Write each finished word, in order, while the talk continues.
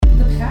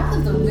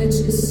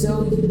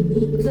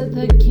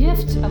The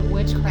gift of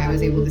witchcraft. I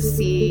was able to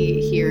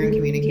see, hear, and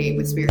communicate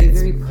with spirits. A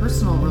very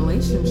personal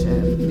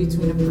relationship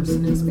between a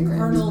person and spirit.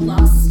 Carnal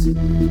lust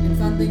and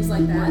fun things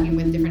like that. Working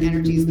with different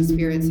energies and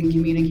spirits and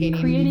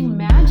communicating. Creating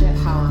magic.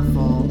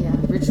 Powerful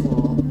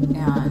ritual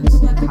and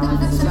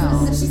powerful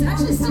spell. She's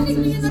actually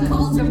sticking me in the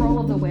cult. The role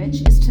of the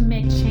witch is to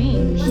make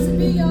change. Blessed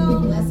be, y'all.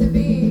 Blessed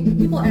be.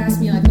 People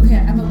ask me like, okay,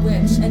 I'm a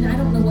witch and I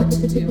don't know what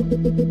to do.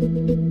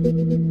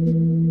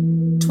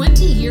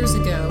 20 years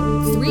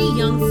ago, 3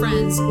 young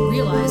friends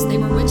realized they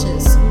were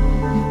witches.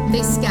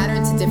 They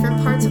scattered to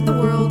different parts of the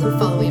world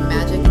following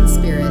magic and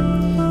spirit.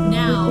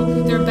 Now,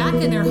 they're back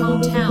in their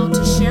hometown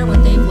to share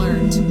what they've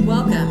learned.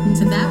 Welcome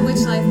to That Witch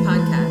Life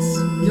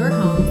Podcast, your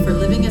home for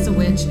living as a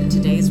witch in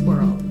today's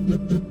world.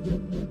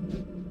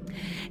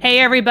 Hey,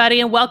 everybody,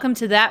 and welcome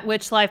to That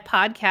Witch Life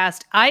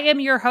Podcast. I am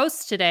your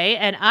host today,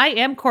 and I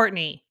am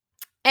Courtney.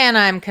 And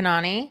I'm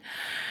Kanani.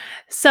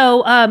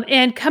 So,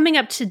 and coming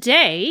up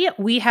today,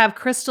 we have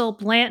Crystal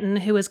Blanton,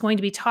 who is going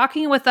to be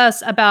talking with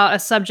us about a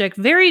subject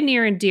very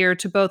near and dear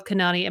to both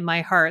Kanani and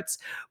my hearts,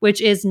 which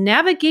is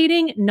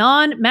navigating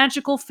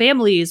non-magical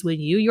families when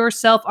you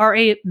yourself are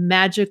a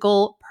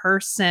magical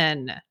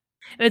person.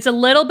 It's a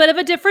little bit of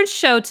a different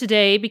show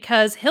today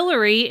because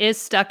Hillary is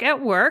stuck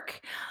at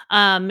work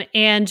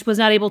and was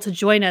not able to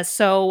join us.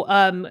 So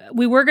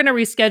we were going to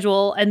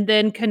reschedule, and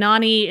then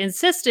Kanani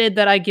insisted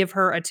that I give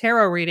her a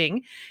tarot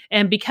reading.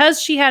 And because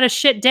she had a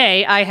shit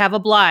day, I have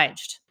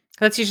obliged.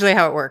 That's usually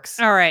how it works.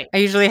 All right. I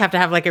usually have to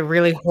have like a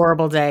really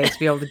horrible day to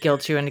be able to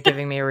guilt you into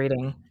giving me a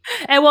reading.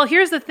 And well,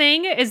 here's the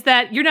thing is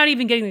that you're not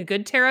even getting the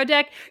good tarot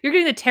deck. You're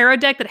getting the tarot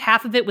deck that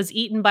half of it was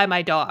eaten by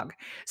my dog.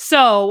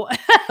 So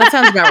that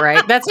sounds about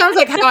right. That sounds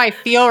like how I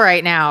feel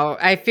right now.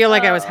 I feel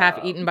like I was half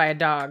eaten by a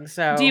dog.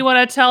 So do you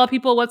want to tell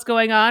people what's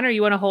going on or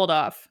you want to hold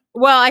off?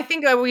 Well, I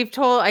think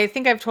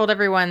I've told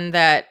everyone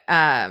that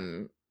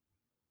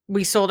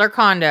we sold our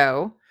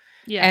condo.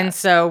 Yeah. And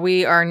so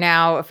we are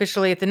now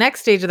officially at the next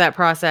stage of that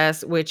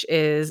process, which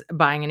is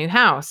buying a new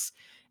house.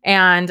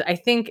 And I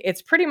think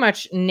it's pretty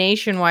much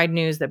nationwide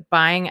news that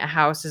buying a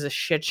house is a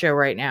shit show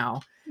right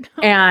now.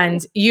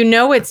 And you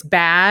know it's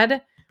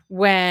bad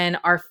when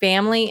our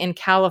family in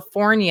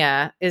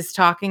California is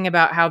talking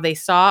about how they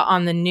saw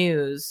on the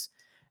news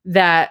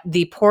that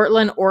the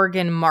Portland,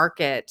 Oregon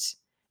market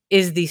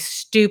is the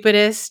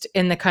stupidest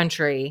in the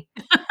country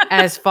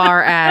as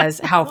far as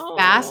how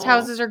fast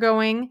houses are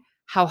going,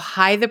 how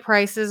high the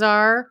prices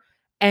are,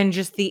 and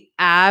just the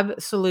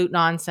absolute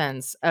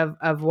nonsense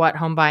of what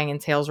home buying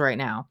entails right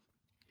now.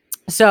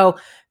 So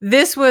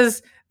this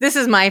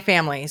is my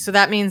family. So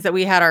that means that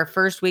we had our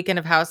first weekend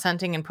of house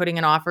hunting and putting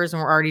in offers, and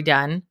we're already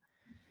done.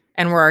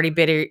 And we're already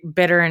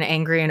bitter and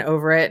angry and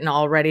over it and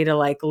all ready to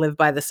like live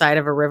by the side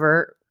of a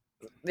river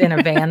in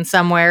a van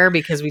somewhere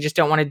because we just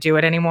don't want to do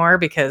it anymore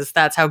because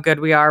that's how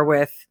good we are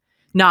with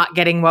not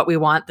getting what we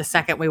want the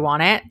second we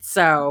want it.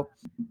 So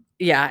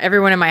yeah,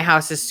 everyone in my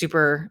house is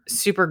super,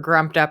 super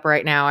grumped up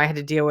right now.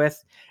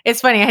 It's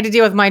funny. I had to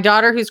deal with my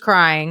daughter who's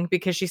crying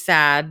because she's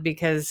sad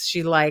because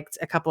she liked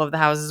a couple of the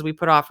houses we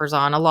put offers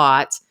on a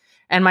lot.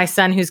 And my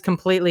son who's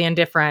completely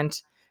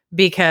indifferent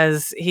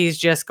because he's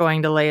just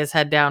going to lay his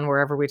head down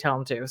wherever we tell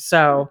him to.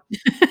 So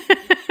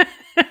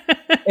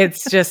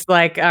it's just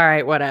like, all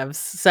right, whatevs.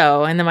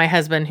 So, and then my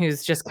husband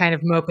who's just kind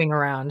of moping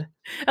around.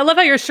 I love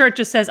how your shirt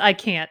just says, I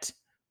can't.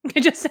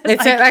 It just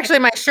says, actually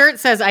my shirt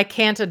says I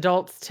can't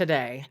adults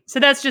today. So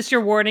that's just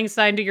your warning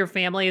sign to your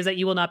family is that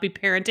you will not be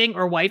parenting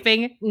or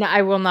wifing? No,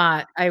 I will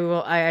not.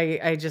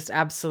 I just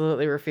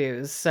absolutely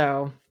refuse.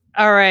 So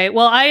all right.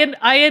 Well, I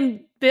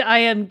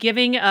am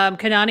giving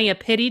Kanani a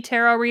pity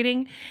tarot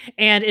reading,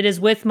 and it is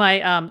with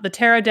my the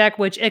tarot deck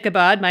which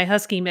Ichabod, my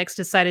husky mix,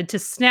 decided to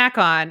snack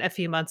on a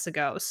few months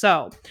ago.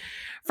 So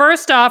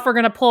first off, we're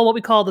gonna pull what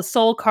we call the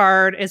soul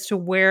card as to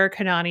where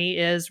Kanani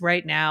is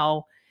right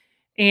now.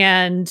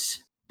 And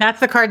that's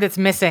the card that's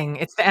missing.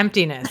 It's the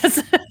emptiness.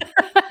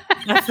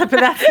 that's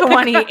the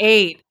one he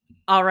ate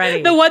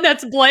already. The one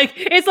that's blank.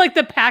 It's like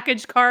the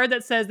package card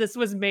that says this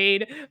was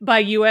made by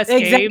US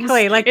Games.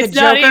 Exactly. Like it's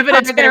the Joker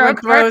card that everyone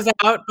throws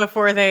out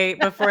before they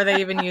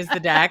even use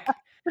the deck.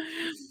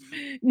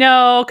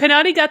 No,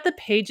 Kanani got the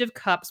Page of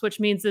Cups,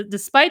 which means that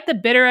despite the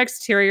bitter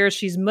exterior,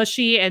 she's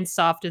mushy and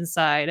soft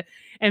inside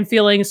and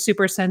feeling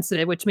super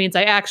sensitive, which means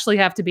I actually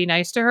have to be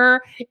nice to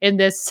her in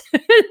this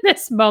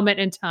this moment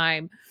in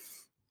time.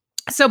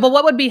 So, but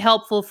what would be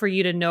helpful for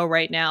you to know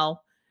right now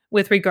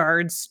with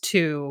regards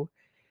to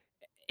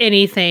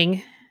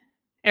anything,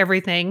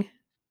 everything?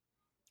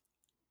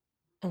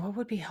 What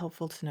would be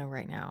helpful to know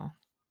right now?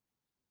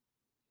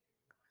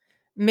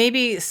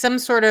 Maybe some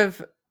sort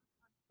of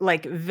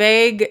like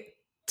vague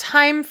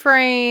time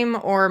frame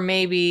or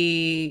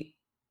maybe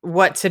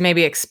what to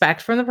maybe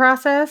expect from the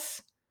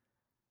process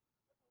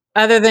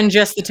other than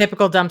just the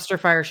typical dumpster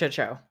fire shit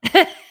show.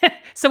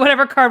 So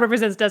whatever card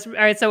represents dumpster.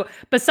 All right. So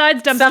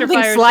besides dumpster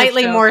something fire,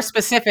 slightly more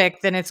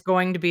specific than it's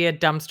going to be a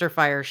dumpster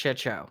fire shit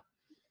show.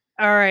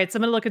 All right. So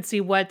I'm gonna look and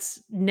see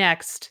what's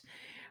next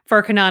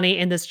for Kanani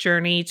in this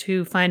journey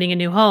to finding a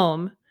new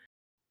home.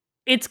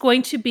 it's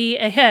going to be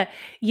a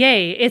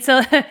yay. It's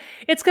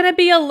going to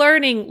be a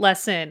learning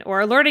lesson or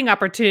a learning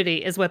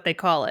opportunity is what they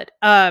call it.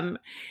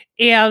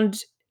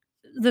 And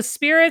the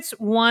spirits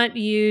want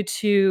you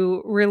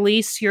to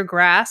release your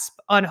grasp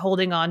on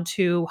holding on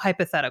to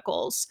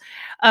hypotheticals.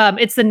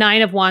 It's the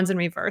 9 of Wands in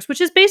reverse,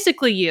 which is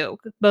basically you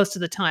most of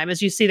the time.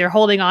 As you see, they're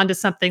holding on to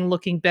something,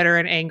 looking bitter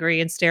and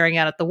angry and staring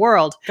out at the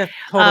world. That's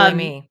totally Um,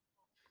 me.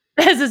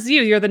 as is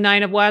you, you're the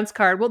 9 of Wands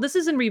card. Well, this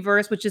is in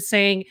reverse, which is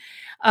saying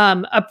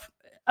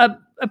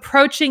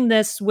approaching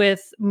this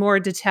with more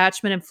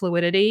detachment and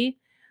fluidity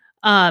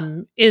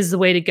is the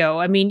way to go.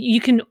 I mean, you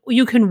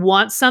can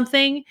want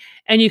something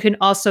and you can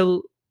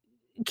also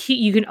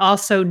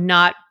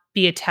not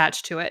be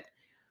attached to it.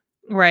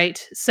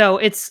 Right. So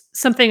it's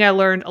something I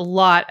learned a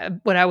lot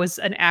when I was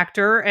an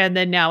actor and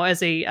then now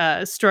as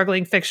a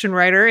struggling fiction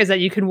writer is that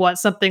you can want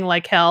something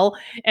like hell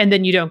and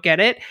then you don't get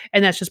it.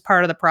 And that's just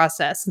part of the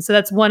process. And so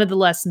that's one of the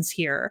lessons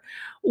here.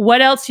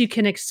 What else you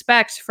can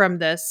expect from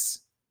this?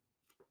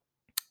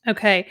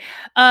 Okay.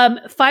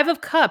 5 of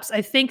Cups.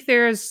 I think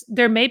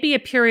there may be a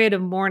period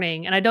of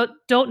mourning, and I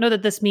don't know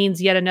that this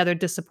means yet another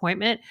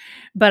disappointment,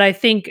 but I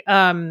think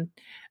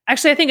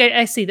actually I think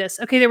I see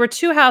this. Okay, there were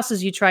 2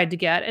 houses you tried to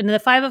get, and in the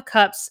 5 of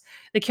Cups,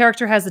 the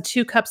character has the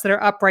 2 cups that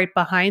are upright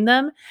behind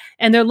them,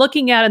 and they're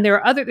looking at and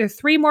there are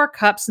 3 more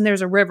cups and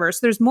there's a river. So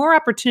there's more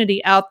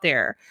opportunity out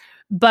there.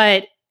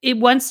 But it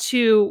wants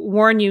to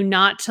warn you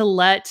not to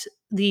let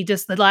the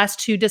last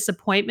 2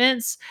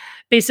 disappointments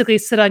basically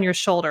sit on your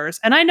shoulders.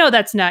 And I know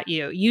that's not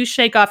you. You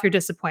shake off your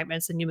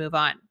disappointments and you move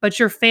on. But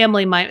your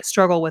family might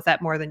struggle with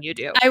that more than you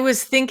do. I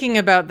was thinking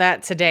about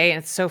that today,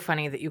 and it's so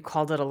funny that you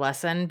called it a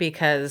lesson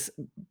because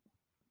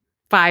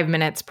 5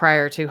 minutes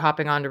prior to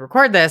hopping on to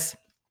record this,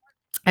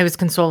 I was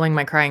consoling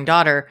my crying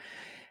daughter.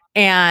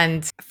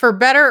 And for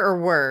better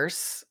or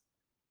worse,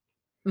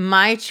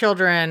 my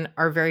children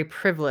are very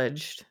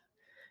privileged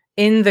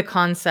in the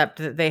concept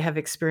that they have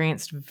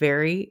experienced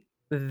very,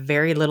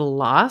 very little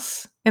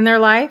loss in their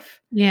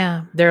life.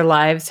 Yeah. Their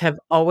lives have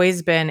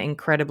always been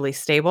incredibly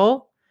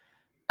stable.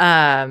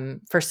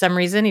 For some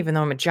reason, even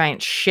though I'm a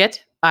giant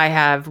shit,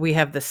 we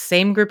have the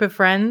same group of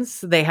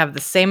friends. They have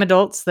the same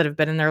adults that have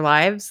been in their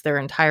lives, their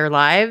entire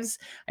lives.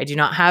 I do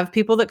not have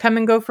people that come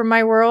and go from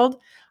my world.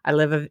 I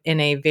live in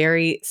a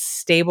very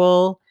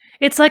stable.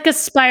 It's like a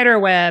spider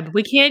web.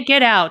 We can't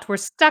get out. We're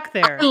stuck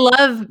there. I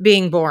love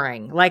being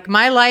boring. Like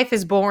my life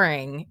is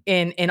boring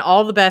in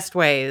all the best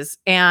ways.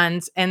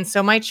 And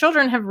so my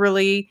children have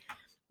really,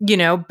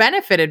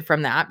 benefited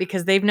from that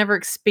because they've never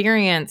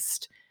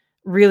experienced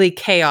really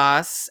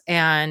chaos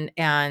and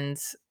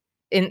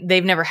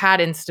they've never had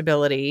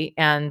instability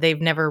and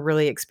they've never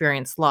really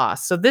experienced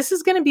loss. So this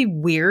is going to be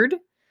weird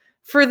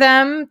for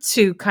them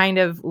to kind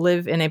of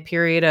live in a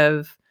period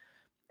of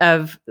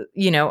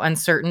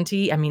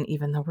uncertainty. I mean,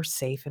 even though we're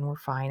safe and we're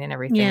fine and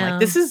everything, Yeah.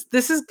 like this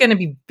is going to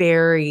be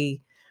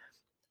very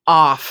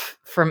off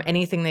from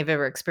anything they've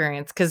ever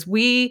experienced because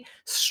we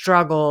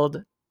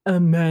struggled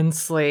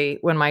immensely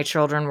when my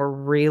children were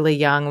really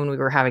young, when we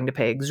were having to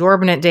pay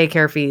exorbitant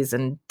daycare fees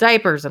and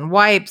diapers and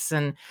wipes.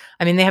 And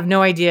I mean, they have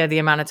no idea the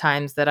amount of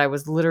times that I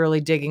was literally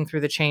digging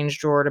through the change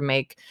drawer to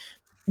make,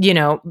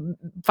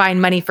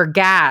 find money for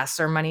gas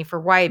or money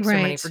for wipes or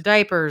money Right. for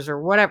diapers or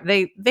whatever.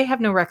 They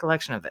have no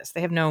recollection of this.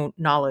 They have no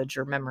knowledge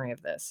or memory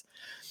of this.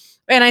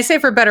 And I say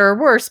for better or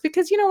worse,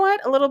 because you know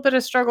what? A little bit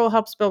of struggle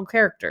helps build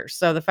character.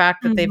 So the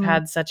fact that they've Mhm.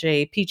 had such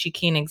a peachy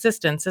keen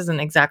existence isn't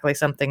exactly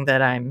something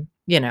that I'm,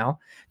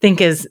 think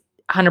is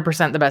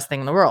 100% the best thing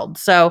in the world.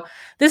 So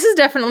this is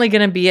definitely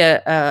going to be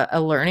a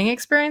learning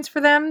experience for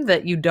them,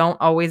 that you don't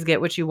always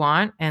get what you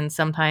want. And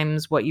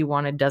sometimes what you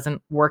wanted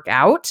doesn't work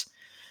out.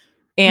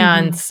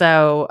 And Mhm.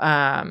 so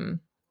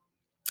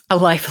a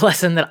life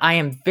lesson that I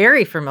am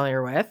very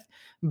familiar with,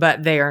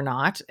 but they are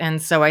not.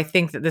 And so I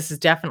think that this is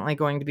definitely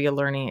going to be a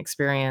learning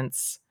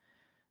experience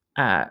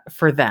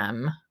for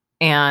them.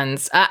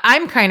 And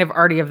I'm kind of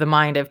already of the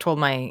mind. I've told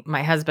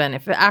my husband,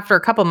 if after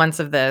a couple months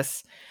of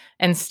this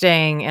and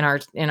staying in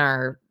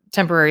our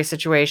temporary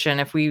situation,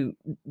 if we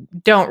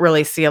don't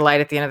really see a light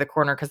at the end of the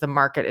corner because the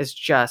market is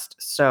just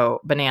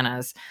so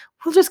bananas,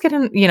 we'll just get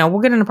we'll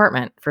get an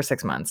apartment for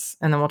 6 months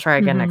and then we'll try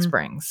again next Mhm.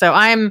 spring. So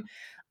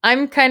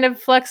I'm kind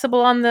of flexible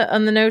on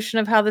the notion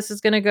of how this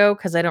is going to go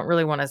because I don't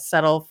really want to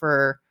settle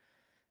for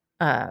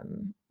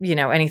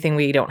anything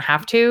we don't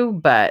have to,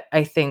 but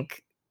I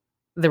think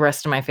the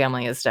rest of my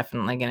family is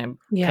definitely going to kind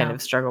Yeah.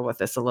 of struggle with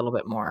this a little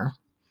bit more.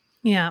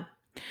 Yeah.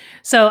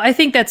 So I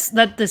think this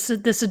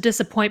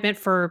disappointment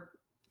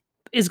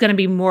is going to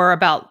be more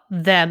about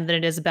them than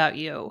it is about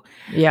you.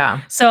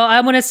 Yeah. So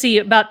I want to see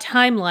about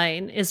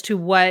timeline as to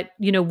what,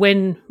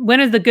 when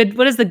is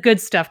the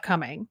good stuff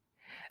coming?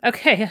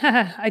 Okay,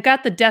 I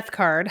got the death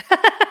card.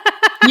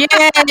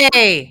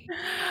 Yay!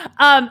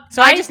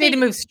 So I just need to think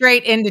move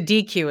straight into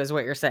DQ is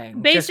what you're saying.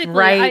 Just basically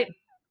right.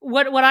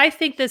 what I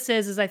think this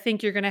is I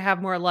think you're going to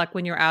have more luck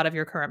when you're out of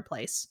your current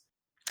place.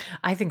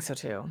 I think so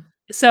too.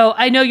 So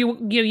I know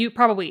you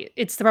probably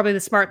it's probably the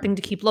smart thing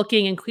to keep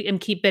looking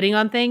and keep bidding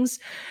on things,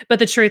 but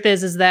the truth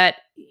is that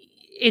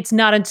it's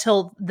not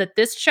until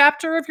this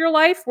chapter of your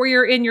life where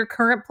you're in your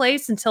current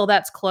place, until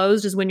that's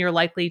closed, is when you're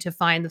likely to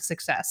find the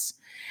success.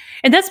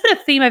 And that's been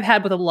a theme I've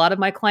had with a lot of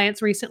my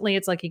clients recently.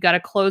 It's like you got to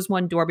close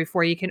one door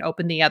before you can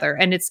open the other.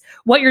 And it's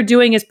what you're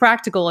doing is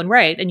practical and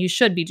right, and you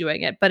should be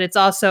doing it. But it's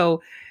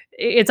also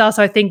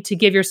I think, to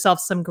give yourself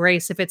some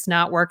grace if it's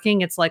not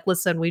working. It's like,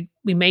 listen, we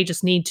may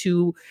just need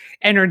to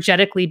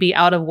energetically be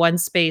out of one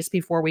space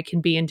before we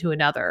can be into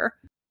another.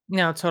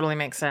 No, it totally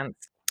makes sense.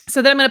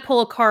 So then I'm going to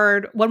pull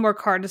one more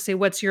card to say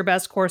what's your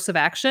best course of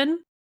action.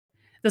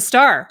 The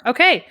Star.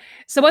 Okay.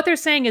 So what they're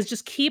saying is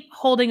just keep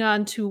holding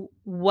on to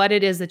what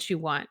it is that you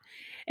want.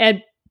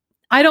 And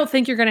I don't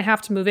think you're going to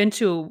have to move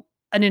into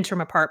an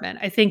interim apartment.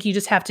 I think you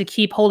just have to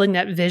keep holding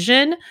that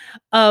vision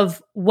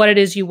of what it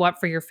is you want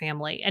for your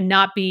family, and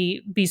not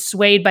be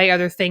swayed by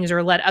other things,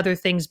 or let other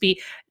things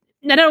be.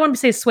 I don't want to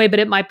say sway, but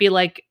it might be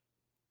like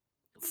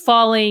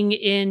falling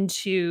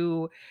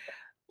into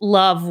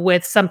love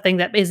with something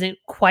that isn't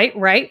quite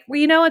right.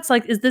 It's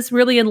like, is this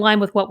really in line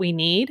with what we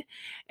need?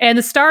 And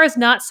the Star is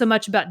not so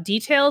much about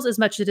details as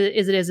much as it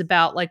is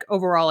about like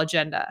overall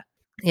agenda.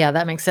 Yeah,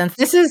 that makes sense.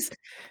 This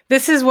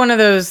is one of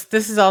those,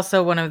 this is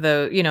also one of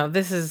the,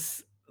 this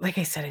is, like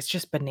I said, it's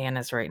just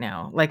bananas right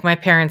now. Like my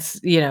parents,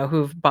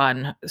 who've bought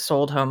and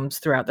sold homes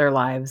throughout their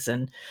lives,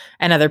 and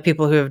other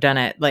people who have done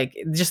it, like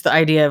just the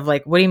idea of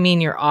like, what do you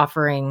mean you're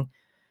offering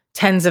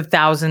tens of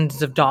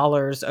thousands of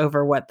dollars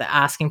over what the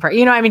asking price,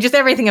 just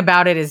everything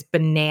about it is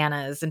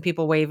bananas, and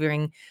people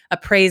waiving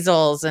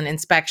appraisals and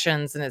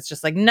inspections. And it's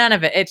just like, none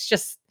of it. It's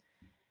just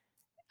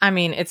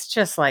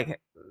like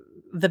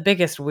the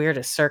biggest,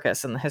 weirdest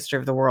circus in the history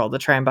of the world to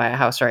try and buy a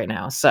house right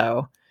now.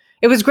 So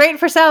it was great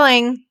for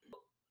selling.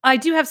 I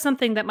do have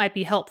something that might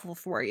be helpful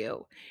for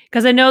you,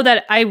 because I know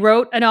that I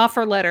wrote an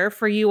offer letter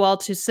for you all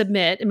to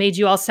submit. It made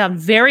you all sound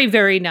very,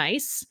 very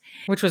nice.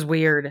 Which was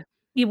weird.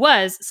 It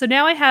was. So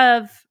now I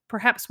have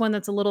perhaps one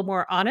that's a little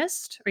more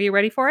honest. Are you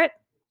ready for it?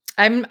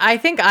 I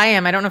think I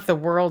am. I don't know if the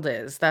world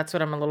is. That's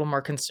what I'm a little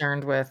more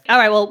concerned with. All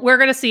right. Well, we're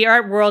going to see. All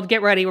right, world,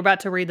 get ready. We're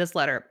about to read this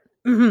letter.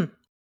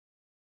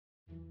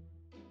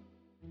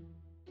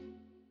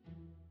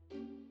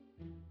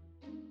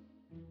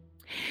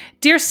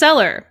 Dear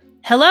seller,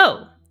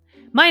 hello.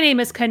 My name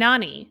is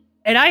Kanani,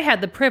 and I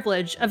had the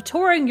privilege of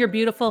touring your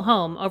beautiful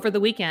home over the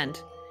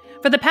weekend.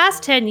 For the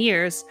past 10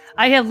 years,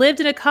 I have lived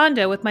in a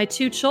condo with my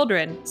 2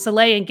 children,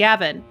 Soleil and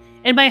Gavin,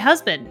 and my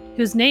husband,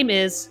 whose name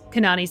is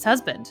Kanani's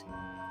husband.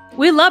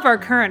 We love our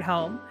current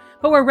home,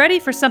 but we're ready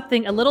for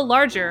something a little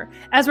larger,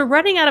 as we're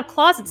running out of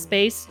closet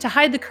space to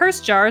hide the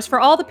curse jars for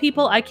all the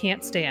people I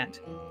can't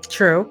stand.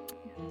 True.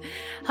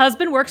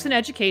 Husband works in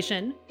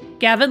education,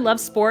 Gavin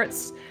loves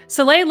sports,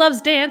 Soleil loves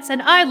dance,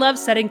 and I love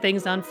setting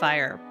things on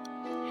fire.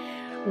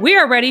 We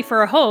are ready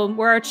for a home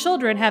where our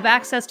children have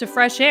access to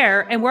fresh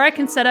air and where I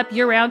can set up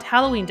year-round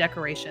Halloween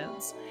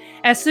decorations.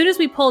 As soon as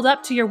we pulled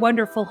up to your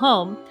wonderful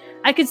home,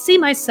 I could see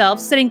myself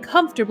sitting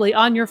comfortably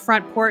on your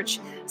front porch,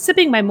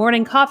 sipping my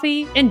morning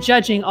coffee and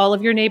judging all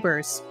of your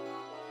neighbors.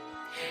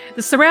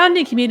 The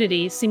surrounding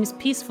community seems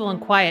peaceful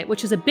and quiet,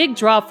 which is a big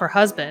draw for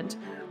husband,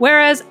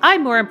 whereas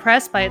I'm more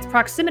impressed by its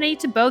proximity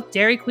to both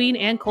Dairy Queen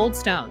and Cold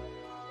Stone.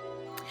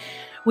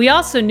 We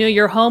also knew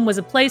your home was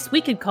a place we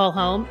could call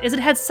home, as it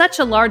had such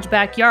a large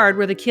backyard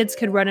where the kids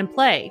could run and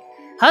play.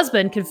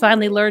 Husband could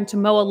finally learn to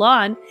mow a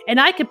lawn, and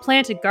I could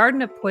plant a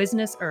garden of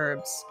poisonous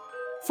herbs.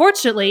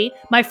 Fortunately,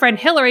 my friend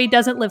Hillary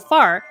doesn't live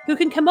far, who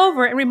can come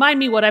over and remind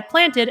me what I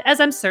planted, as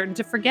I'm certain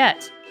to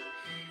forget.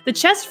 The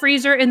chest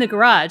freezer in the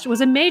garage was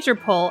a major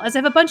pull, as I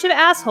have a bunch of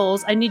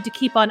assholes I need to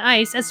keep on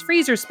ice, as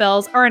freezer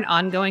spells are an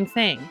ongoing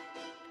thing.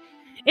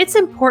 It's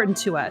important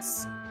to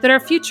us that our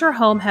future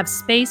home have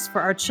space for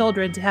our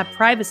children to have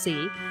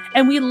privacy,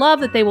 and we love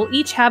that they will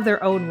each have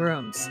their own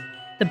rooms.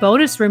 The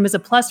bonus room is a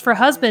plus for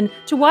husband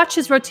to watch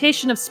his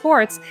rotation of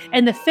sports,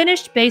 and the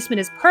finished basement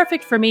is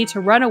perfect for me to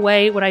run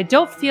away when I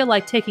don't feel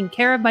like taking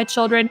care of my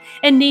children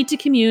and need to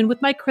commune with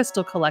my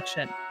crystal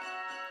collection.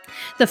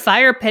 The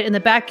fire pit in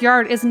the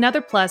backyard is another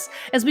plus,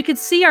 as we could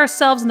see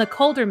ourselves in the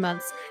colder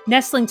months,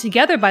 nestling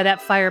together by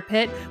that fire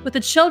pit, with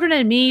the children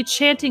and me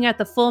chanting at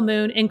the full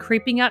moon and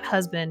creeping out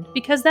husband,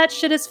 because that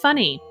shit is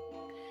funny.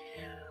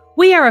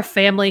 We are a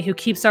family who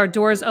keeps our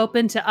doors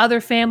open to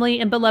other family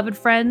and beloved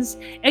friends,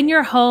 and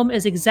your home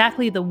is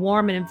exactly the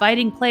warm and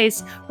inviting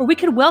place where we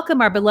can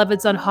welcome our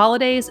beloveds on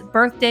holidays,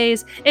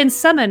 birthdays, and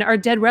summon our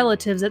dead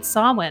relatives at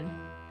Samhain.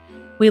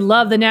 We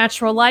love the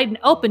natural light and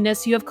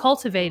openness you have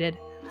cultivated.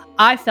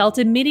 I felt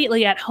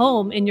immediately at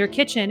home in your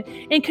kitchen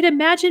and could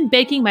imagine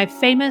baking my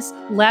famous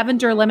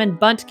lavender lemon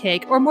bundt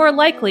cake, or more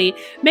likely,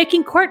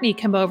 making Courtney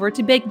come over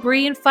to bake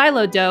brie and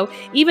phyllo dough,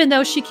 even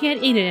though she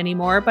can't eat it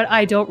anymore, but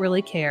I don't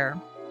really care.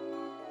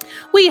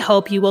 We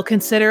hope you will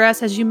consider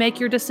us as you make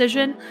your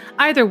decision.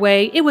 Either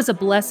way, it was a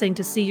blessing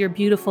to see your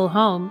beautiful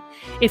home.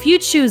 If you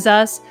choose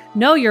us,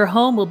 know your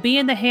home will be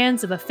in the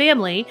hands of a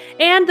family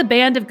and the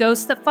band of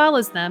ghosts that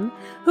follows them,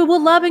 who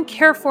will love and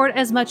care for it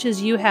as much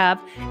as you have,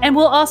 and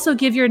will also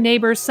give your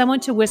neighbors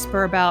someone to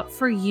whisper about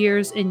for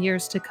years and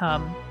years to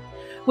come.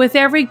 With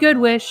every good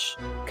wish,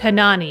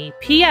 Kanani.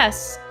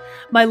 P.S.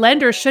 My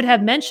lender should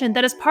have mentioned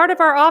that as part of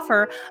our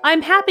offer,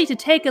 I'm happy to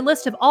take a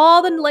list of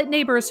all the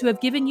neighbors who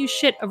have given you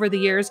shit over the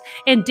years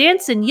and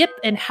dance and yip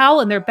and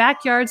howl in their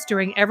backyards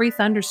during every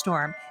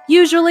thunderstorm,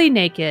 usually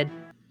naked.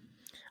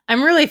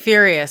 I'm really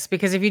furious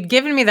because if you'd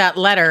given me that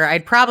letter, I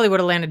probably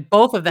would have landed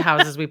both of the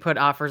houses we put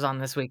offers on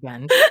this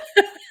weekend.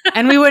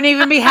 And we wouldn't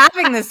even be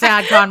having this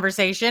sad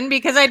conversation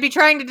because I'd be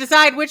trying to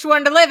decide which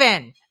one to live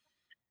in.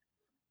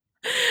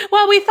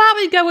 Well, we thought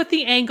we'd go with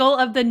the angle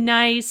of the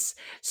nice,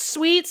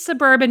 sweet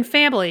suburban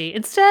family.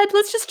 Instead,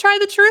 let's just try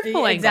the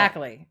truthful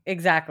angle.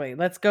 Exactly.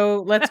 Let's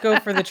go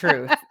for the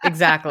truth.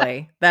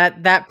 Exactly.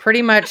 That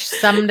pretty much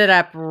summed it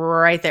up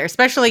right there.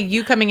 Especially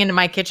you coming into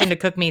my kitchen to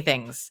cook me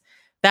things.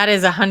 That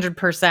is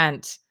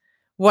 100%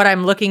 what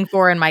I'm looking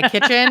for in my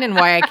kitchen and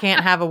why I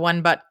can't have a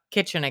one-butt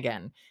kitchen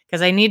again.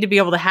 Because I need to be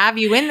able to have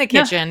you in the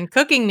kitchen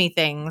cooking me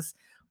things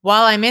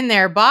while I'm in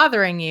there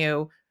bothering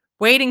you,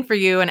 waiting for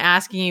you and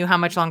asking you how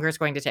much longer it's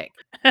going to take.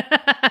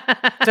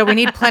 So we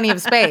need plenty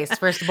of space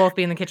for us to both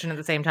be in the kitchen at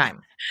the same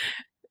time.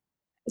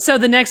 So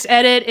the next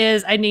edit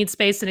is I need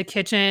space in a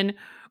kitchen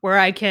where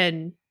I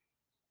can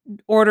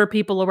order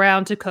people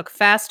around to cook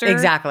faster.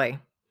 Exactly.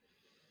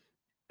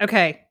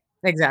 Okay.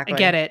 Exactly. I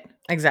get it.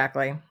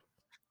 Exactly.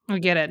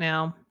 We get it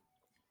now.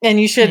 And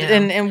you should, Yeah.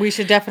 and we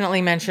should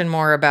definitely mention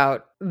more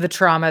about the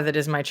trauma that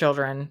is my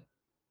children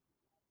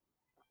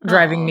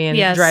driving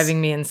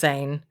me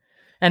insane,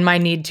 and my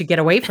need to get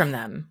away from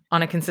them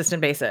on a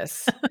consistent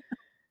basis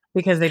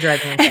because they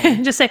drive me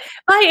insane. Just say,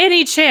 by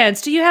any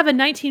chance, do you have a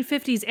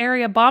 1950s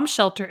area bomb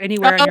shelter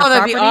anywhere on your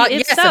property?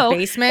 If Yes, so, a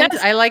basement.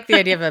 I like the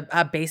idea of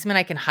a basement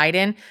I can hide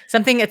in,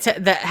 something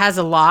that has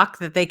a lock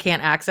that they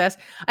can't access.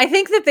 I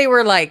think that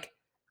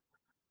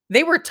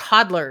they were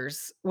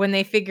toddlers when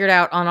they figured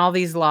out on all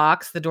these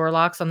locks, the door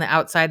locks on the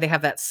outside, they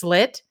have that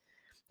slit.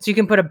 So you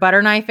can put a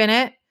butter knife in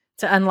it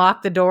to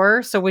unlock the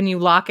door. So when you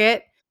lock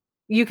it,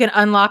 you can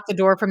unlock the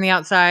door from the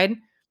outside.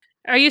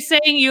 Are you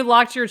saying you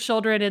locked your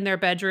children in their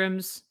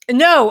bedrooms?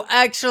 No,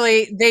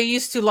 actually, they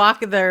used to lock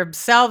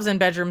themselves in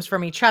bedrooms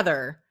from each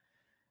other.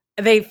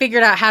 They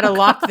figured out how to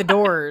lock the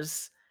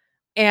doors.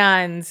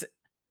 And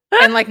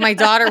like my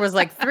daughter was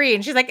like 3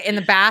 and she's like in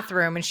the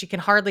bathroom and she can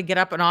hardly get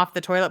up and off the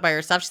toilet by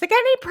herself. She's like,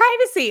 I need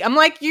privacy. I'm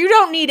like, you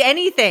don't need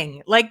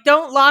anything. Like,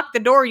 don't lock the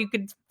door. You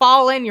could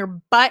fall in.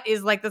 Your butt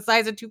is like the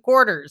size of 2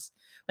 quarters.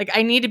 Like,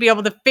 I need to be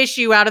able to fish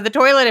you out of the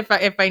toilet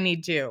if I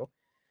need to.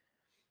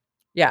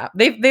 Yeah,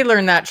 they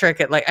learned that trick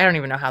at I don't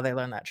even know how they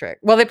learned that trick.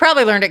 Well, they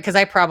probably learned it because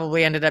I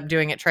probably ended up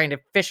doing it trying to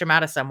fish them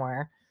out of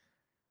somewhere.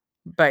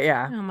 But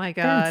yeah. Oh my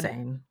They're God.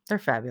 insane. They're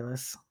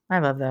fabulous. I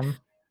love them.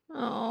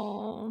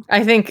 Oh.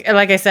 I think,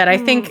 like I said, I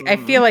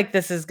feel like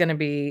this is going to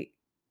be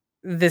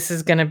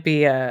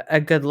a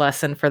good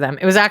lesson for them.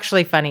 It was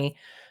actually funny.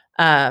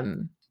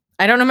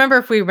 I don't remember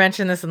if we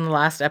mentioned this in the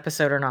last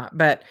episode or not,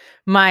 but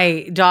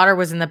my daughter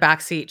was in the back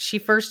seat. She,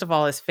 first of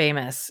all, is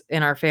famous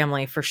in our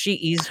family for she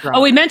eavesdrops.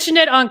 Oh, we mentioned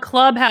it on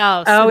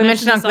Clubhouse. Oh, we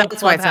mentioned it on Clubhouse.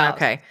 That's why it's not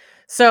okay.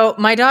 So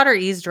my daughter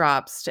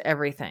eavesdrops to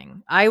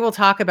everything. I will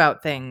talk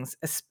about things,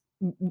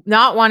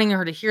 not wanting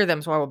her to hear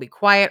them, so I will be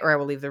quiet, or I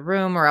will leave the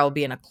room, or I will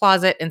be in a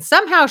closet, and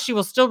somehow she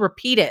will still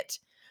repeat it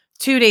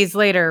 2 days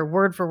later,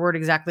 word for word,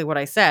 exactly what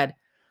I said.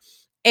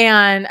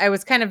 And I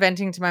was kind of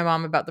venting to my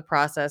mom about the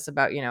process,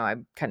 about,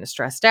 I'm kind of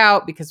stressed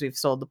out because we've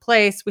sold the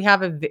place. We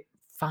have a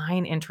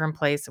fine interim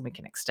place and we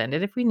can extend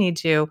it if we need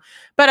to.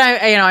 But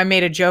I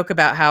made a joke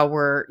about how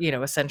we're,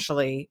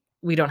 essentially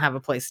we don't have a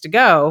place to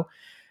go,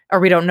 or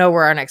we don't know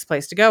where our next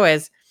place to go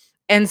is.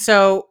 And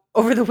so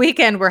over the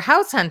weekend, we're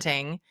house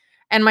hunting.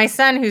 And my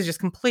son, who's just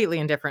completely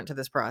indifferent to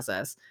this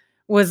process,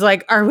 was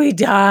like, are we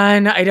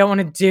done? I don't want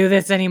to do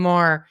this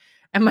anymore.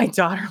 And my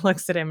daughter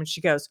looks at him and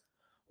she goes,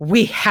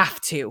 we have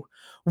to.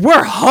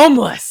 We're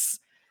homeless.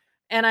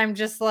 And I'm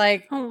just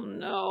like, Oh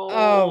no.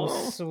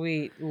 Oh,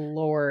 sweet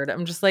Lord.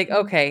 I'm just like,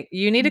 okay,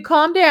 you need to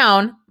calm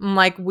down. I'm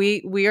like,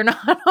 we are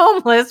not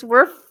homeless.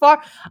 We're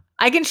far.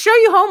 I can show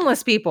you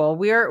homeless people.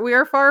 We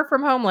are far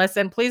from homeless.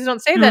 And please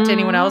don't say that to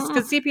anyone else,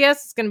 because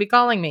CPS is going to be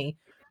calling me,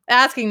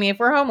 asking me if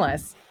we're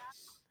homeless.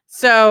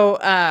 So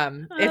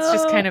it's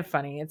just kind of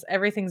funny.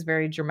 Everything's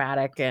very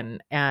dramatic,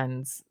 and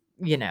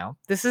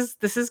this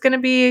is going to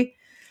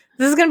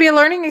be a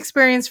learning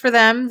experience for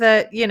them,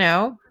 that,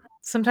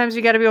 sometimes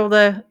you got to be able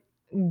to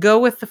go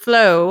with the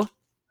flow,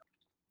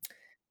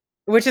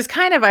 which is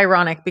kind of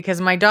ironic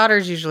because my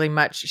daughter's usually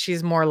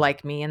she's more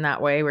like me in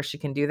that way, where she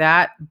can do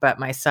that, but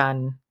my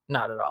son,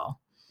 not at all.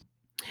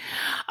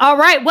 All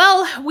right.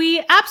 Well,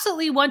 we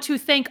absolutely want to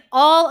thank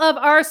all of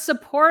our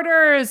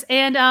supporters,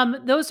 and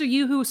those of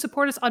you who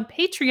support us on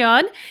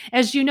Patreon.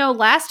 As you know,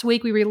 last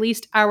week we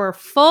released our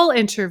full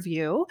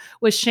interview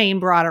with Shane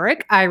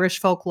Broderick,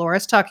 Irish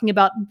folklorist, talking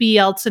about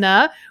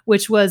Blanton,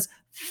 which was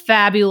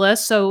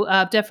fabulous. So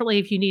definitely,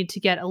 if you need to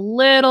get a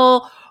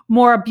little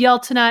more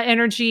Blanton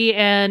energy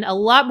and a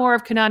lot more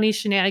of Kanani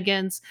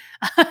shenanigans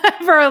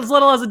for as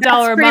little as $1 a month,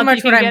 That's pretty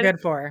much what I'm good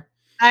for.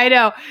 I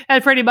know,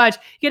 and pretty much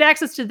get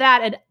access to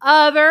that and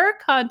other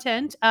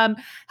content.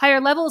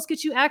 Higher levels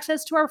get you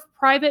access to our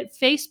private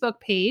Facebook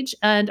page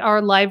and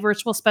our live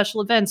virtual special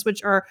events,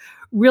 which are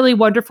really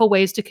wonderful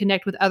ways to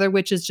connect with other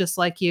witches just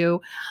like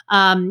you.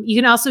 You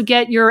can also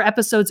get your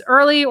episodes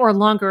early or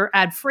longer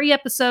ad-free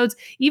episodes,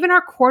 even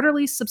our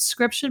quarterly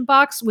subscription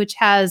box, which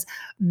has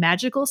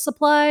magical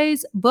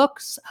supplies,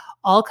 books,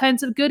 all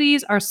kinds of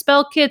goodies, our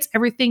spell kits,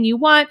 everything you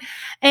want.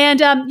 And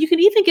you can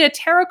even get a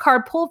tarot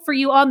card pulled for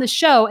you on the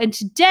show. And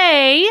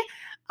today,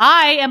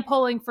 I am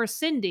pulling for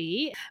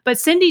Cindy, but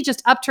Cindy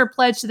just upped her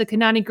pledge to the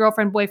Kanani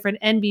girlfriend, boyfriend,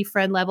 and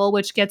befriend level,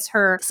 which gets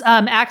her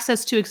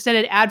access to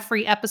extended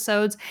ad-free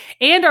episodes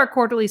and our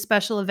quarterly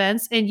special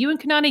events. And you and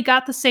Kanani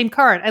got the same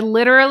card. I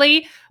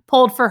literally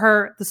pulled for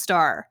her the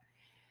star.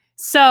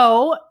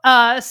 So,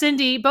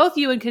 Cindy, both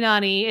you and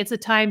Kanani, it's a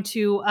time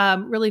to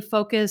really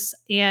focus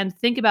and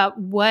think about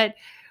what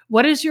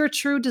is your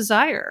true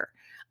desire.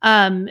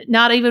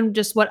 Not even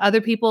just what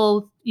other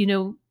people,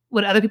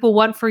 what other people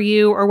want for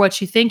you or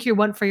what you think you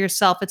want for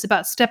yourself. It's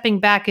about stepping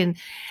back and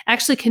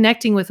actually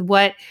connecting with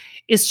what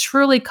is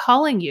truly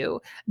calling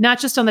you, not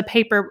just on the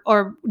paper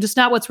or just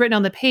not what's written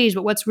on the page,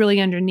 but what's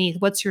really underneath.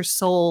 What's your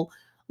soul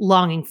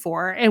longing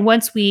for? And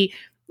once we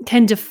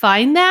can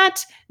define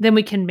that, then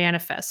we can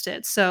manifest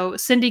it. So,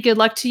 Cindy, good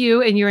luck to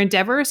you in your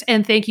endeavors.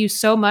 And thank you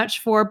so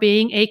much for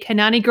being a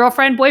Kanani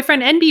girlfriend,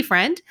 boyfriend, and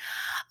befriend.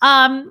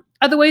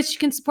 Other ways you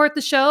can support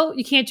the show,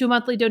 you can't do a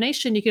monthly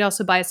donation. You can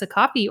also buy us a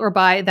coffee or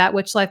buy That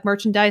Witch Life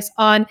merchandise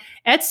on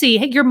Etsy.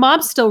 Hey, your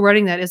mom's still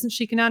running that, isn't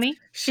she, Kanani?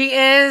 She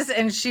is,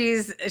 and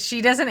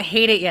she doesn't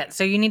hate it yet.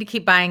 So you need to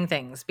keep buying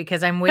things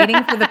because I'm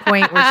waiting for the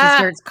point where she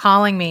starts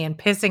calling me and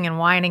pissing and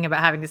whining about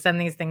having to send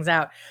these things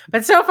out.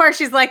 But so far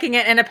she's liking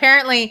it, and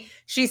apparently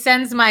she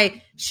sends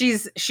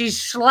she's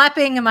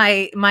schlepping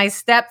my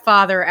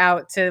stepfather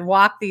out to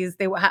walk these.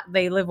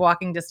 They live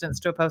walking distance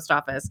to a post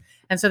office,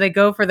 and so they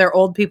go for their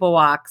old people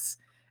walks.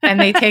 And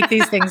they take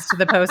these things to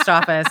the post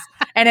office.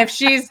 And if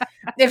she's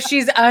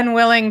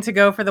unwilling to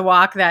go for the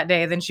walk that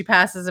day, then she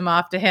passes him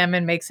off to him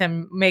and makes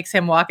him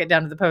walk it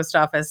down to the post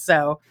office.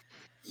 So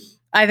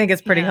I think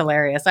it's pretty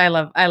hilarious. I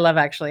love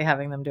actually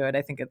having them do it.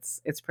 I think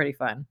it's pretty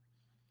fun.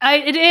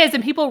 It is.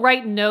 And people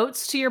write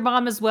notes to your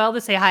mom as well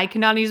to say, hi,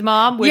 Kanani's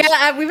mom.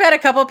 Yeah, we've had a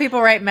couple of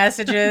people write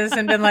messages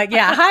and been like,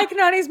 yeah, hi,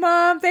 Kanani's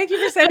mom. Thank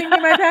you for sending me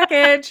my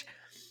package.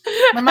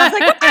 My mom's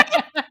like,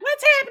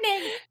 what's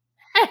happening?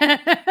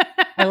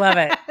 I love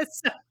it.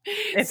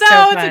 It's so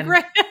fun. It's a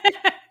great.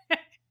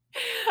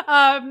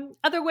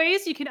 Other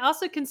ways you can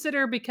also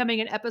consider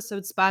becoming an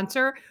episode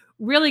sponsor.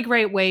 Really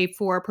great way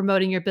for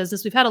promoting your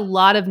business. We've had a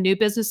lot of new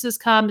businesses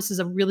come. This is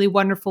a really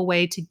wonderful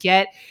way to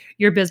get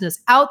your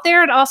business out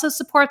there. It also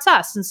supports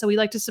us. And so we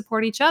like to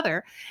support each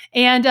other.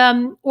 And,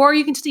 or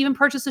you can just even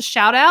purchase a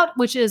shout out,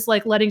 which is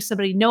like letting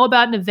somebody know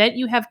about an event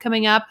you have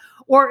coming up.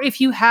 Or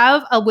if you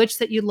have a witch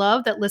that you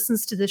love that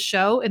listens to this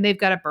show and they've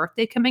got a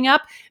birthday coming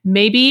up,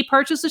 maybe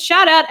purchase a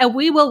shout out and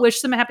we will wish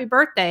them a happy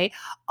birthday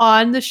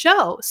on the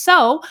show.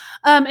 So,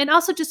 and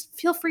also just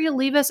feel free to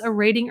leave us a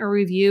rating or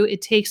review.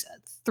 It takes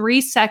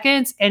 3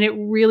 seconds and it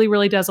really,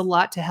 really does a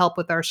lot to help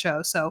with our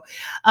show. So,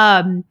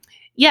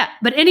 yeah,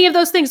 but any of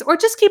those things, or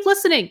just keep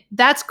listening.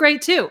 That's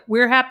great too.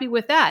 We're happy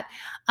with that.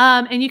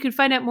 And you can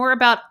find out more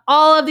about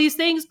all of these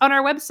things on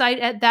our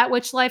website at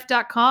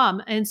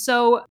thatwitchlife.com. And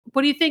so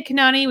what do you think,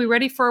 Kanani? We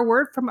ready for a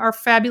word from our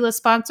fabulous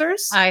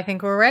sponsors? I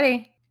think we're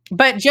ready.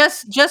 But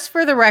just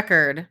for the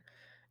record,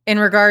 in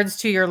regards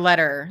to your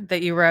letter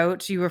that you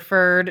wrote, you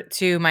referred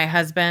to my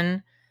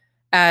husband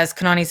as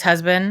Kanani's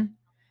husband.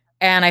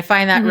 And I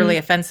find that really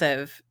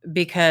offensive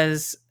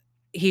because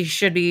he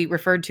should be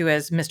referred to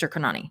as Mr.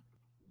 Kanani.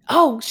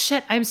 Oh,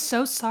 shit. I'm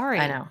so sorry.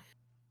 I know.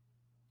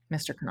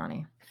 Mr.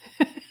 Kanani.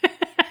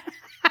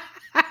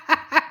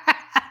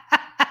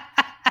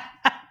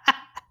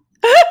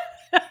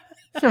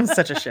 I'm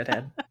such a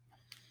shithead.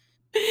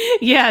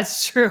 Yeah,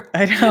 it's true.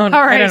 I don't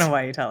know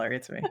why he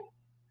tolerates me.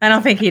 I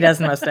don't think he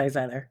does most days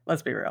either.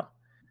 Let's be real.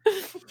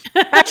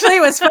 Actually,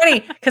 it was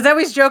funny because I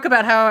always joke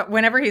about how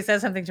whenever he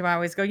says something to me, I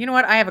always go, you know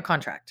what? I have a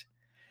contract.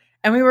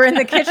 And we were in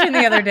the kitchen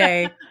the other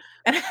day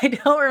and I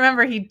don't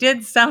remember, he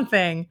did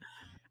something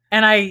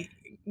and I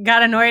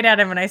got annoyed at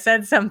him and I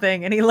said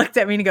something and he looked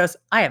at me and he goes,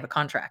 I have a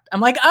contract.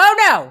 I'm like, oh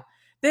no,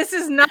 this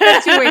is not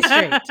a two-way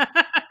street.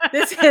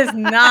 This is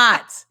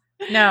not.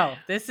 No,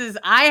 this is,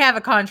 I have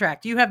a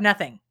contract. You have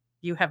nothing.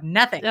 You have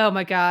nothing. Oh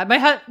my God. My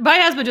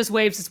husband just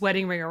waves his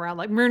wedding ring around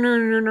like,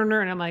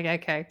 and I'm like,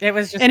 okay. It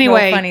was just so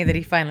funny that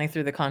he finally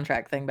threw the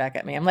contract thing back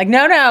at me. I'm like,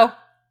 no,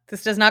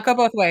 this does not go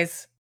both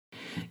ways.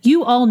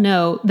 You all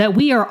know that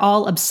we are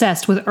all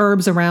obsessed with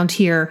herbs around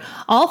here.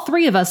 All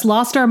three of us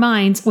lost our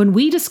minds when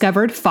we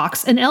discovered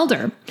Fox and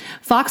Elder.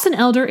 Fox and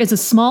Elder is a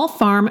small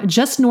farm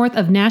just north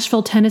of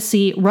Nashville,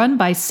 Tennessee, run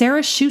by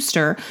Sarah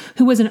Schuster,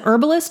 who was an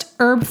herbalist,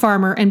 herb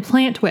farmer, and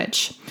plant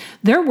witch.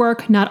 Their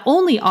work not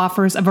only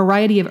offers a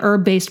variety of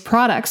herb-based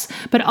products,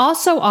 but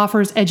also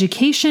offers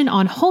education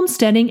on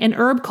homesteading and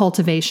herb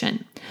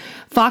cultivation.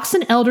 Fox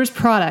and Elder's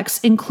products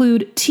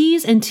include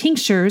teas and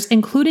tinctures,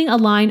 including a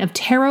line of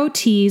tarot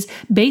teas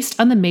based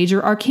on the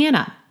major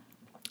arcana.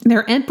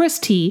 Their Empress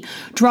tea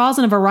draws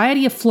on a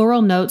variety of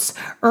floral notes,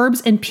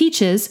 herbs, and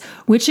peaches,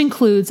 which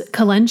includes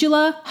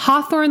calendula,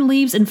 hawthorn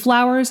leaves and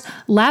flowers,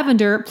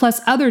 lavender,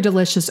 plus other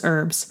delicious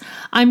herbs.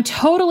 I'm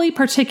totally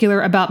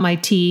particular about my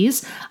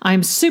teas.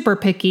 I'm super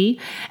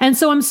picky. And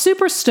so I'm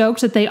super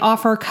stoked that they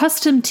offer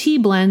custom tea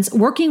blends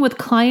working with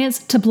clients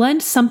to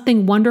blend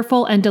something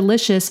wonderful and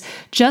delicious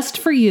just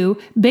for you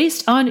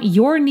based on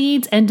your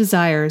needs and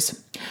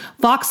desires.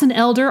 Fox and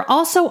Elder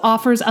also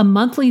offers a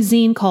monthly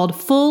zine called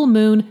Full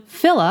Moon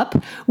Fill Up,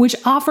 which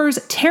offers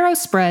tarot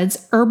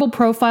spreads, herbal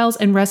profiles,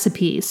 and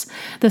recipes.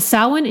 The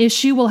Samhain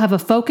issue will have a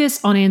focus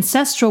on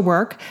ancestral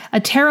work, a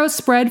tarot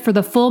spread for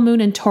the full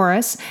moon in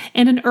Taurus,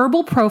 and an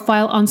herbal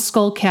profile on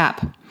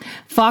skullcap.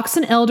 Fox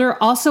and Elder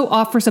also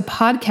offers a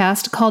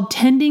podcast called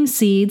Tending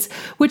Seeds,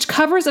 which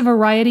covers a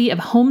variety of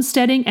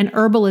homesteading and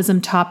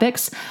herbalism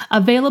topics,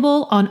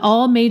 available on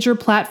all major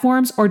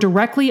platforms or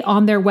directly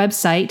on their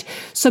website,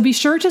 so be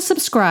sure to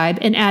subscribe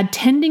and add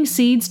Tending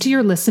Seeds to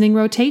your listening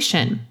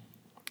rotation.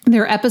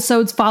 Their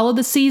episodes follow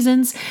the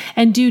seasons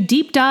and do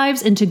deep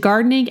dives into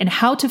gardening and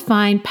how to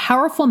find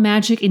powerful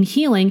magic and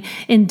healing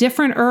in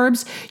different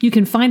herbs you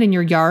can find in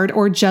your yard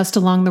or just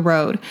along the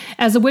road.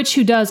 As a witch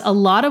who does a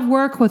lot of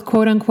work with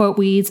quote-unquote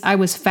weeds, I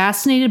was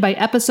fascinated by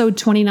episode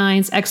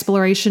 29's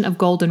exploration of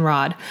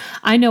goldenrod.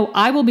 I know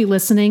I will be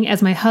listening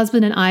as my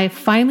husband and I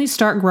finally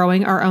start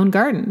growing our own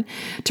garden.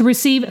 To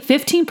receive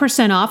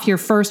 15% off your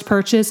first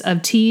purchase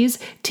of teas,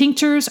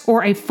 tinctures,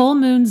 or a full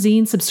moon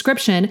zine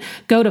subscription,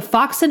 go to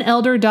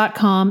foxandelder.com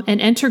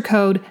and enter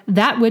code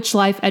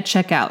ThatWitchLife at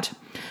checkout.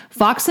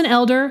 Fox and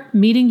Elder,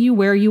 meeting you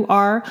where you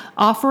are,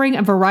 offering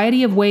a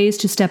variety of ways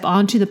to step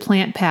onto the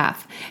plant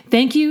path.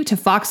 Thank you to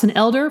Fox and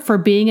Elder for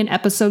being an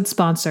episode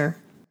sponsor.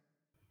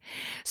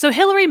 So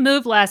Hillary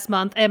moved last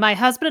month, and my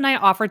husband and I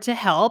offered to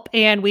help,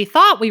 and we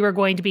thought we were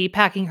going to be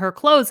packing her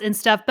clothes and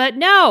stuff, but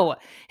no!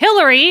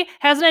 Hillary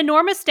has an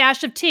enormous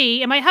stash of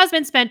tea, and my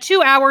husband spent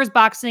 2 hours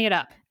boxing it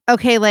up.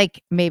 Okay,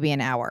 like maybe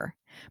an hour.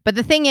 But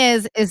the thing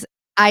is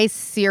I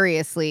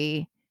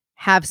seriously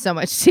have so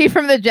much tea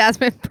from the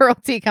Jasmine Pearl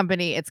Tea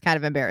Company. It's kind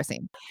of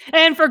embarrassing.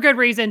 And for good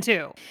reason,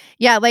 too.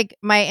 Yeah, like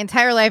my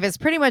entire life is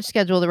pretty much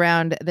scheduled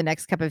around the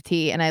next cup of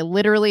tea. And I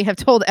literally have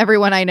told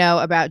everyone I know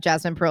about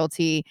Jasmine Pearl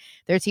Tea.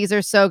 Their teas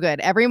are so good.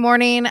 Every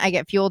morning I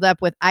get fueled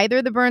up with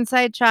either the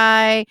Burnside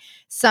Chai,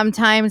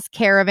 sometimes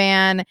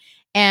Caravan.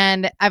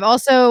 And I've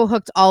also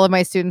hooked all of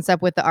my students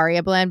up with the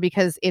Aria blend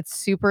because it's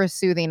super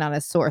soothing on a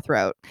sore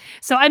throat.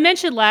 So I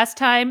mentioned last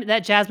time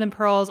that Jasmine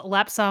Pearl's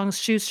Lapsang's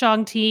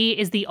Shusang tea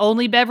is the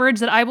only beverage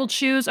that I will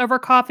choose over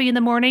coffee in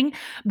the morning,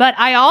 but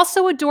I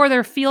also adore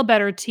their Feel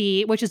Better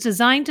tea, which is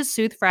designed to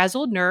soothe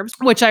frazzled nerves,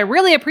 which I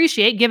really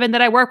appreciate given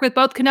that I work with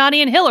both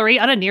Kanani and Hillary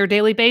on a near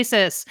daily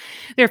basis.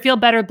 Their Feel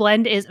Better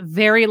blend is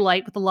very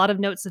light with a lot of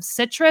notes of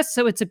citrus,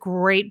 so it's a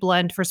great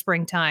blend for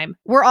springtime.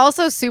 We're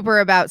also super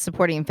about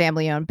supporting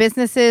family-owned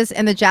businesses,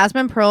 and the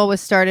Jasmine Pearl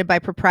was started by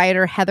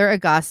proprietor Heather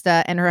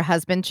Augusta and her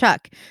husband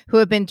Chuck, who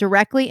have been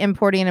directly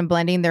importing and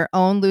blending their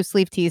own loose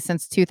leaf teas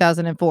since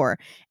 2004.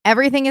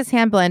 Everything is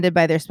hand blended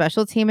by their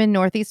special team in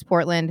Northeast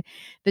Portland.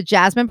 The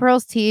Jasmine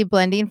Pearl's tea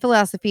blending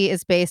philosophy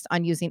is based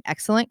on using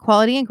excellent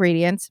quality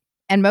ingredients,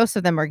 and most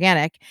of them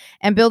organic,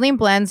 and building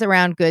blends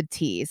around good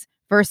teas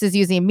versus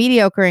using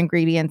mediocre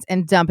ingredients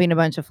and dumping a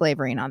bunch of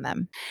flavoring on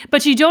them.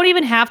 But you don't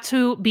even have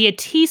to be a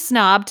tea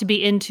snob to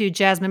be into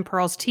Jasmine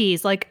Pearl's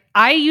teas. Like,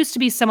 I used to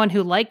be someone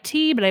who liked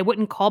tea, but I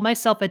wouldn't call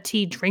myself a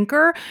tea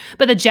drinker.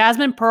 But the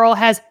Jasmine Pearl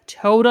has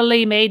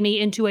totally made me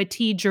into a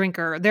tea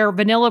drinker. Their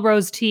vanilla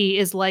rose tea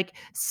is like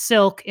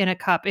silk in a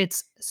cup.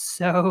 It's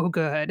so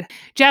good.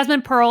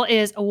 Jasmine Pearl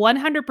is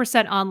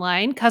 100%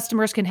 online.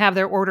 Customers can have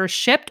their orders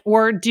shipped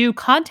or do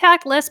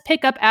contactless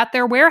pickup at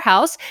their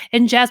warehouse.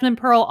 And Jasmine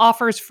Pearl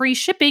offers free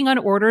shipping on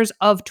orders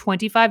of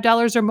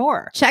 $25 or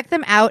more. Check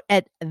them out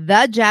at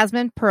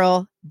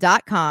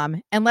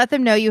thejasminepearl.com and let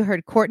them know you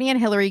heard Courtney and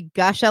Hillary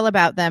gush all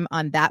about them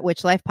on That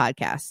Witch Life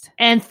podcast.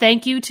 And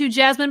thank you to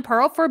Jasmine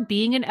Pearl for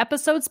being an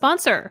episode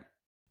sponsor.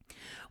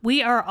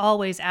 We are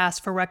always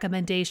asked for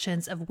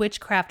recommendations of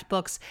witchcraft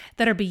books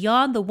that are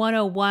beyond the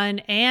 101,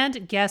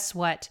 and guess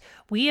what?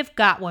 We have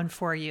got one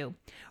for you.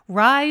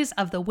 Rise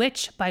of the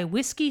Witch by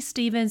Whiskey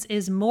Stevens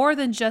is more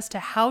than just a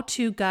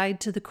how-to guide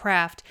to the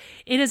craft.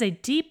 It is a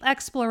deep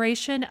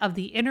exploration of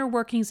the inner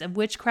workings of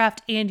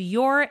witchcraft and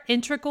your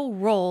integral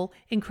role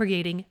in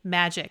creating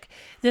magic.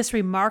 This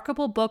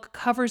remarkable book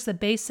covers the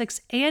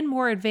basics and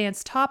more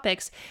advanced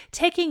topics,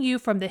 taking you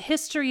from the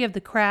history of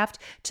the craft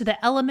to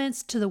the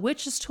elements to the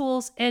witch's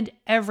tools and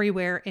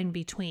everywhere in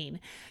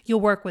between.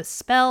 You'll work with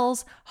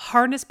spells,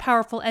 harness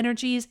powerful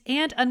energies,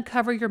 and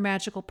uncover your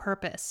magical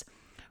purpose.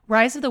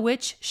 Rise of the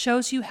Witch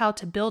shows you how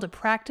to build a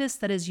practice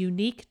that is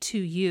unique to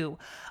you.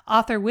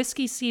 Author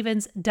Whiskey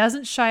Stevens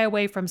doesn't shy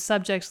away from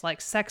subjects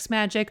like sex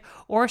magic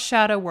or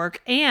shadow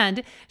work,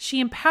 and she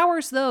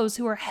empowers those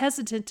who are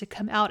hesitant to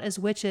come out as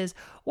witches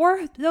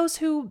or those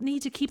who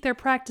need to keep their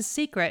practice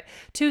secret,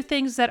 two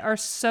things that are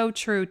so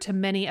true to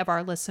many of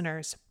our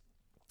listeners.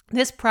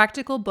 This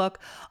practical book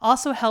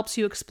also helps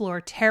you explore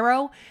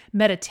tarot,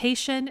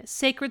 meditation,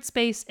 sacred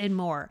space, and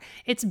more.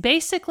 It's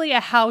basically a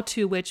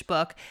how-to witch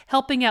book,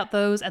 helping out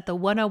those at the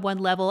 101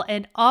 level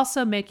and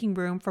also making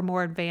room for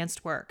more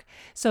advanced work.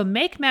 So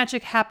make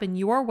magic happen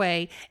your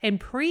way and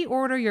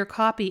pre-order your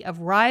copy of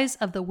Rise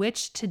of the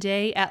Witch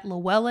today at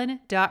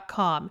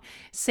Llewellyn.com.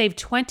 Save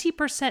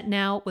 20%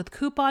 now with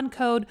coupon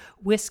code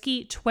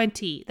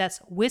WHISKEY20. That's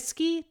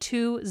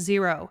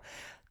WHISKEY20.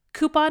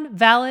 Coupon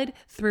valid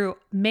through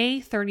May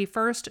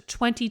 31st,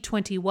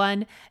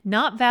 2021,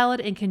 not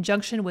valid in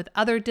conjunction with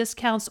other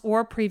discounts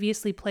or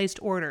previously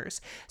placed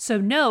orders.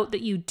 So note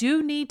that you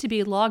do need to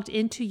be logged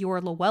into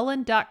your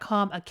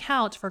Llewellyn.com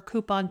account for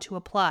coupon to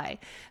apply.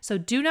 So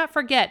do not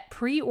forget,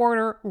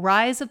 pre-order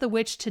Rise of the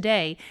Witch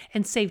today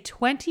and save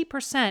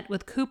 20%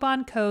 with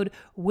coupon code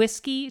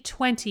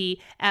WHISKEY20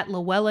 at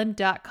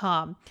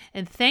Llewellyn.com.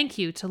 And thank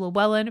you to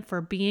Llewellyn for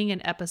being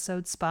an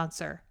episode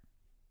sponsor.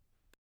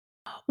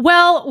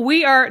 Well,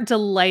 we are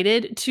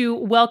delighted to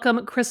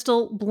welcome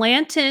Crystal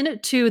Blanton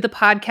to the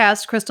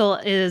podcast. Crystal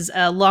is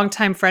a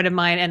longtime friend of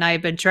mine, and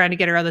I've been trying to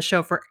get her on the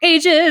show for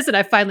ages, and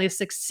I finally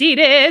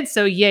succeeded,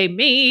 so yay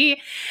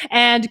me.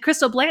 And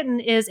Crystal Blanton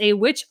is a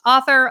witch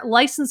author,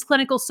 licensed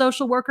clinical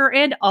social worker,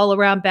 and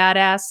all-around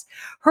badass.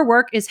 Her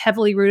work is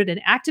heavily rooted in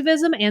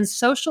activism and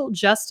social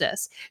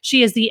justice.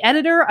 She is the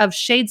editor of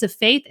Shades of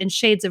Faith and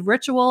Shades of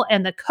Ritual,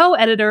 and the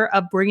co-editor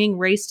of Bringing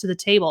Race to the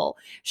Table.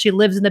 She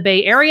lives in the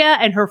Bay Area,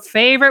 and her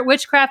favorite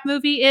witchcraft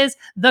movie is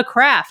The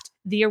Craft,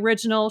 the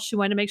original. She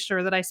wanted to make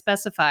sure that I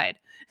specified.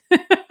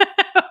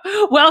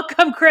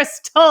 Welcome,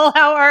 Crystal.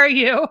 How are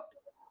you?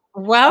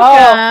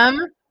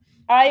 Welcome.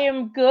 I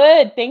am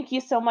good. Thank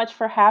you so much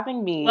for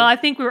having me. Well, I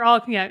think we're all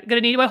gonna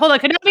need. Wait, hold on.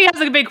 Kanami has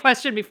a big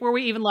question before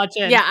we even launch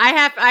in. Yeah, I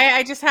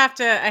have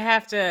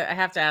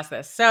to ask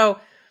this. So,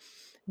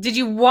 did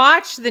you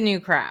watch the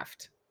new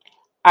Craft?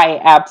 I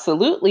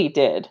absolutely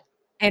did.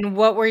 And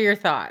what were your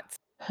thoughts?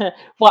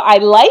 Well, I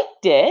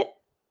liked it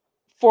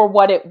for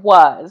what it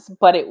was,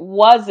 but it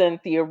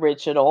wasn't the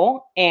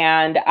original.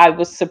 And I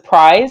was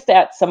surprised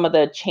at some of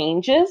the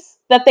changes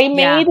that they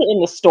made in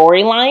the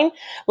storyline.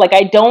 Like,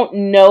 I don't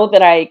know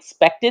that I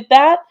expected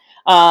that.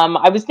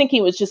 I was thinking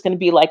it was just going to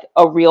be like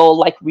a real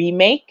like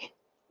remake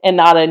and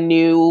not a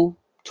new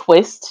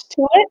twist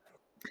to it.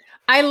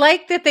 I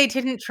like that they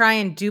didn't try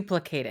and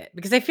duplicate it,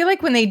 because I feel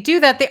like when they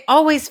do that, they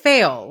always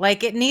fail.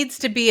 Like, it needs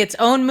to be its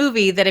own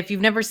movie that if you've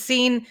never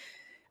seen,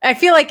 I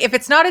feel like if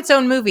it's not its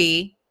own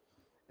movie,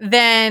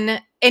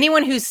 then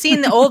anyone who's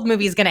seen the old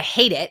movie is going to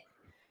hate it.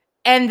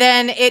 And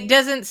then it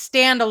doesn't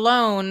stand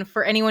alone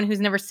for anyone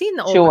who's never seen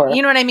the old movie.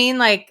 You know what I mean?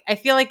 Like, I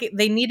feel like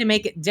they need to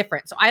make it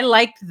different. So I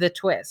liked the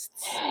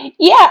twists.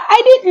 Yeah,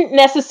 I didn't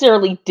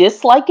necessarily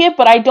dislike it,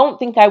 but I don't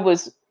think I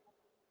was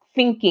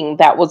thinking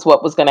that was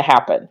what was going to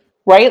happen.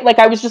 Right? Like,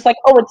 I was just like,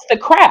 oh, it's The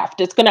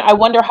Craft. I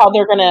wonder how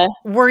they're going to.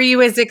 Were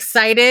you as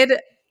excited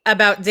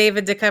about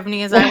David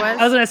Duchovny as I was?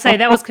 I was going to say,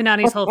 that was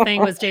Kanani's whole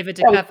thing, was David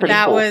Duchovny.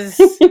 That was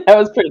that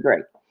was pretty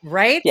great.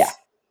 Right? Yeah.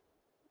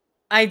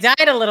 I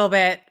died a little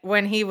bit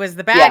when he was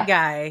the bad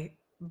guy,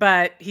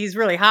 but he's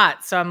really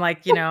hot. So I'm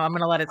like, I'm going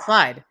to let it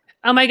slide.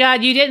 Oh my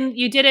God, you didn't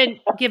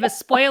give a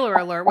spoiler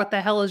alert. What the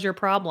hell is your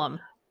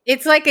problem?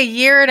 It's like a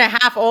year and a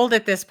half old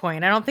at this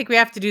point. I don't think we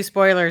have to do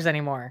spoilers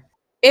anymore.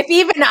 If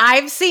even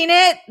I've seen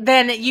it,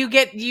 then you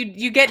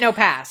get no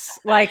pass.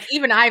 Like,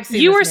 even I've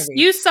seen this movie.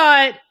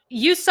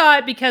 You saw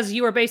it because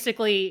you were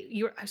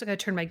basically I was going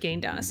to turn my gain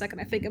down a second.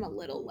 I think I'm a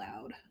little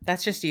loud.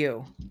 That's just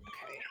you.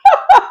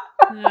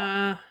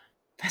 Okay.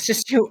 That's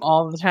just you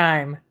all the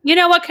time. You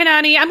know what,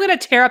 Kanani? I'm going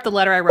to tear up the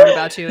letter I wrote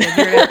about you, and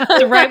you're going to have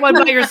to write one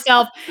by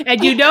yourself.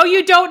 And you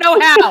don't know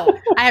how.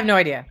 I have no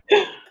idea.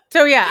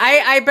 So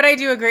yeah, but I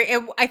do agree.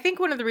 I think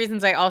one of the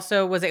reasons I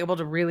also was able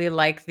to really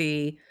like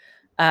the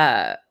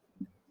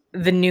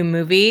new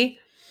movie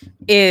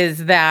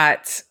is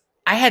that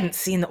I hadn't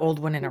seen the old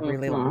one in a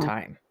really long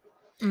time.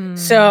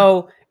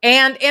 So,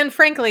 and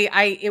frankly,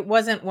 it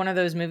wasn't one of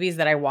those movies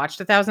that I watched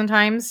 1,000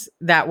 times.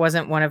 That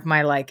wasn't one of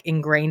my like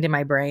ingrained in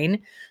my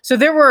brain. So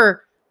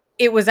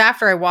it was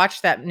after I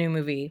watched that new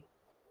movie,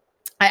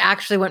 I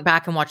actually went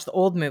back and watched the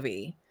old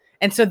movie.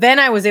 And so then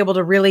I was able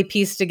to really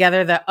piece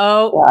together that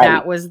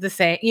was the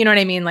same. You know what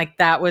I mean? Like,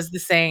 that was the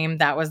same.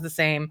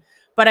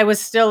 But I was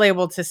still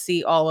able to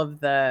see all of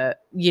the,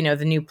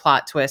 the new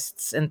plot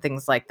twists and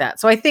things like that.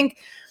 So I think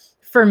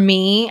for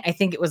me,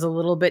 it was a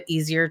little bit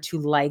easier to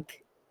like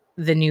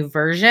the new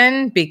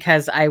version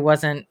because I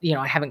wasn't,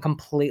 I haven't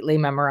completely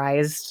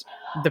memorized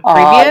the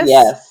previous.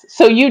 Yes.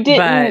 So you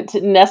didn't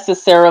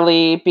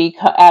necessarily,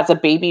 as a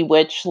baby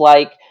witch,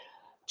 like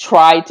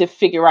try to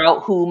figure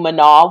out who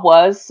Mana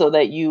was so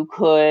that you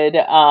could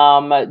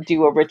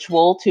do a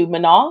ritual to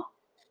Mana?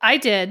 I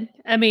did.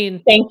 I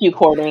mean, thank you,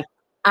 Courtney.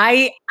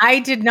 I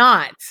did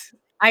not.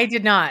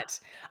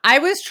 I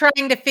was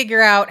trying to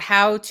figure out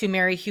how to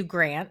marry Hugh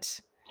Grant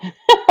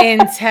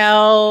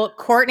until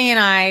Courtney and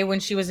I,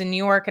 when she was in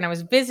New York and I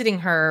was visiting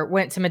her,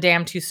 went to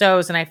Madame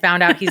Tussauds and I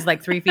found out he's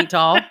like 3 feet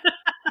tall.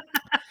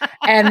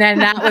 And then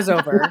that was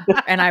over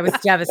and I was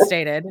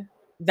devastated.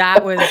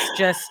 that was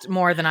just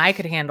more than I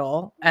could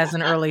handle as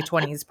an early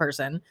 20s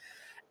person.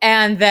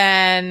 And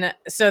then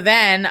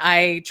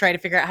I try to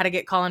figure out how to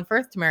get Colin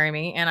Firth to marry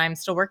me, and I'm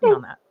still working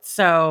on that.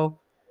 So,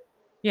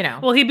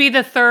 Will he be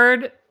the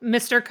third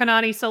Mr.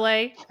 Kanani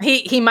Soleil?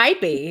 he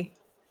might be.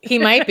 He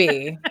might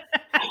be.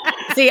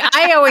 See,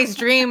 I always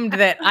dreamed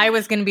that I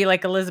was going to be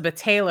like Elizabeth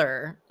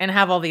Taylor and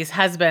have all these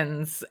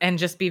husbands and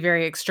just be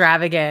very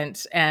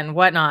extravagant and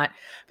whatnot.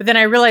 But then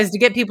I realized to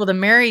get people to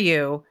marry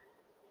you,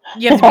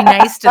 you have to be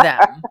nice to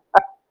them.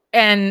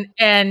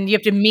 And you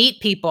have to meet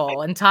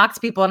people and talk to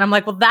people. And I'm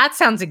like, well, that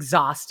sounds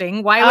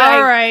exhausting. Why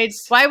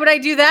would I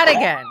do that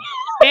again?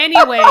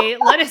 Anyway,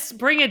 let us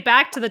bring it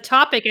back to the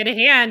topic at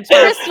hand.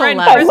 Crystal, I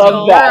love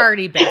Crystal, that. we're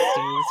already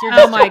besties. You're Oh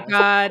just my jealous.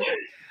 God.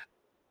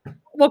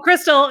 Well,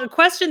 Crystal, a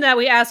question that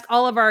we ask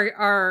all of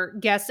our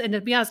guests, and to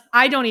be honest,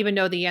 I don't even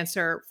know the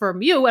answer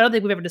from you. I don't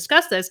think we've ever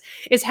discussed this,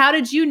 is how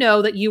did you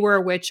know that you were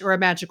a witch or a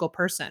magical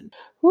person?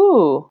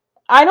 Ooh,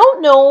 I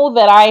don't know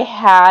that I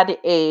had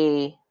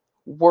a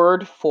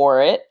word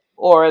for it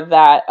or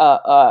that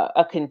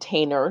a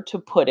container to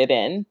put it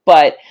in,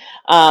 but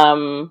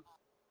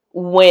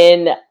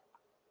when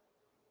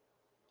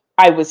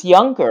I was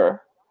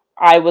younger,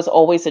 I was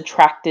always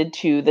attracted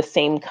to the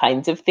same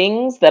kinds of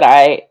things that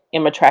I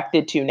am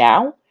attracted to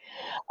now.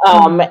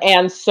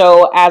 And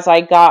so as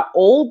I got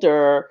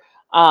older,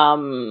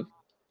 um,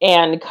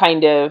 and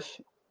kind of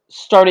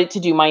started to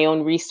do my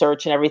own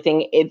research and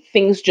everything,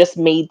 things just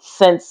made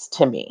sense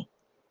to me,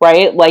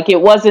 right? Like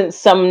it wasn't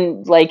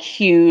some like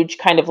huge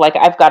kind of like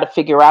I've got to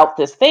figure out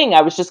this thing.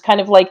 I was just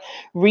kind of like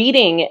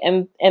reading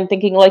and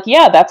thinking like,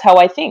 yeah, that's how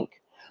I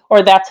think,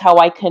 or that's how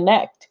I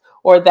connect,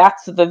 or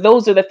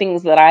those are the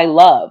things that I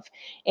love,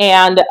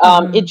 and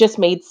it just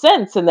made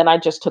sense. And then I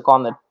just took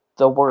on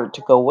the word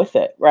to go with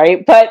it,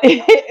 right? But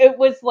it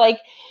was like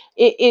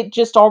it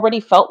just already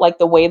felt like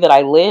the way that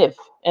I live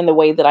and the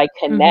way that I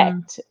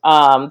connect.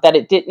 That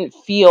it didn't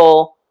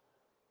feel.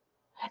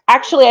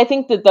 Actually, I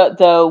think that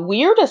the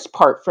weirdest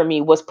part for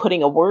me was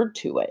putting a word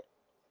to it.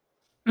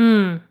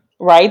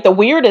 Right? The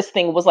weirdest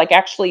thing was like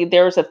actually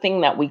there's a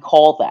thing that we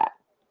call that.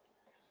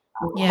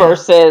 Yeah.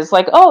 Versus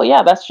like, oh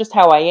yeah, that's just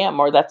how I am,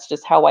 or that's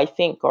just how I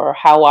think, or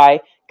how I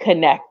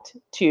connect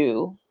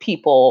to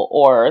people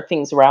or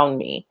things around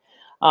me.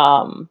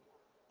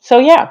 So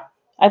yeah,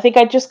 I think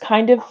I just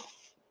kind of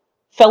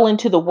fell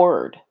into the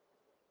word,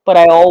 but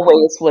I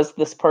always was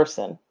this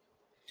person.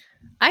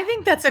 I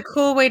think that's a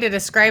cool way to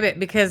describe it,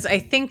 because I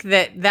think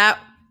that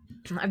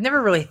I've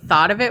never really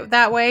thought of it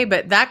that way,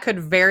 but that could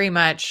very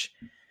much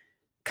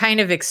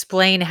kind of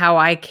explain how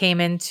I came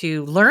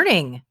into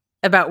learning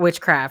about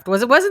witchcraft.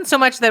 It wasn't so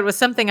much that it was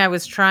something I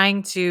was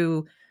trying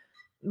to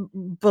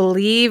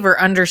believe or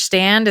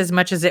understand as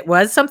much as it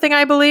was something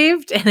I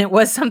believed, and it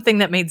was something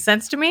that made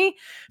sense to me.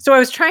 So I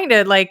was trying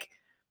to like,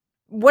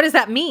 what does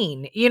that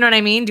mean? You know what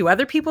I mean? Do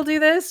other people do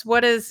this?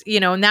 What is,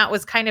 and that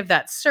was kind of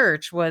that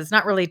search, was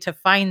not really to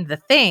find the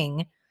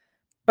thing,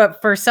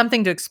 but for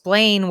something to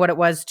explain what it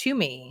was to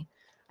me.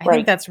 I think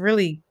Right. that's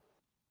really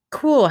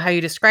cool how you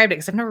described it,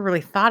 because I've never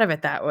really thought of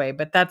it that way,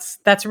 but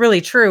that's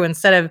really true.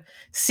 Instead of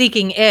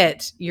seeking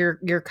it,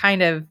 you're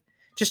kind of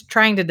just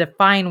trying to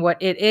define what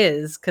it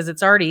is, because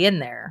it's already in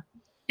there.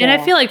 And I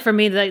Yeah. feel like for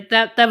me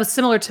that was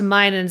similar to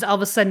mine, and all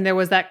of a sudden there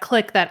was that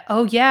click that,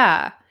 oh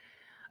yeah,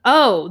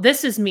 oh,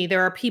 this is me.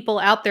 There are people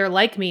out there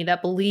like me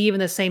that believe in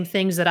the same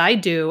things that I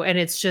do, and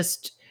it's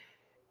just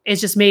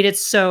made it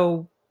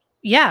so,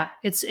 yeah,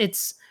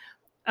 it's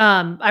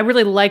I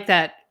really like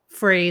that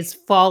phrase,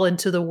 fall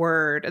into the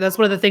word. That's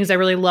one of the things I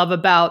really love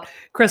about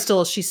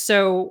Crystal.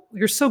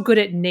 You're so good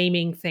at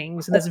naming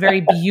things in this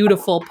very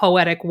beautiful,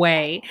 poetic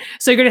way.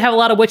 So you're going to have a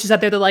lot of witches out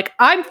there that are like,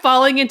 I'm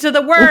falling into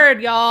the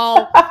word,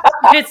 y'all.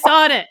 It's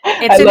on it.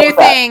 It's I a love new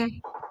that.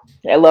 thing.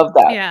 I love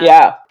that. Yeah.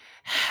 Yeah.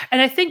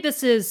 And I think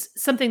this is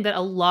something that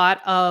a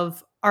lot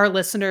of our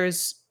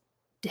listeners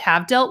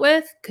have dealt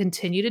with,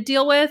 continue to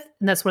deal with.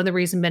 And that's one of the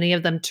reasons many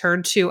of them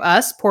turn to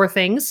us, poor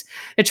things,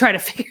 to try to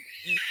figure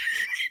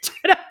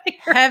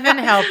Heaven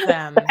out. help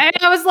them. And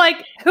I was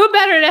like, who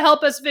better to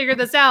help us figure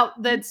this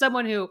out than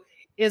someone who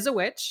is a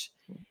witch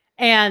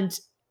and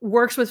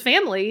works with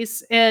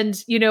families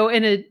and, in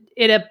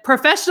a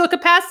professional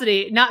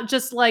capacity, not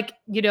just like,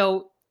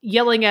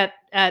 yelling at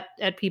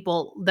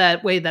people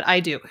that way that I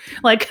do.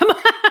 Like, come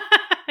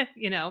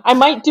on, I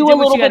might do do a what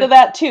little you bit gotta- of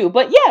that too,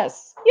 but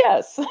yes.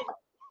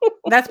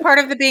 That's part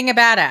of the being a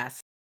badass.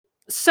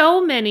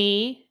 So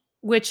many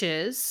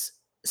witches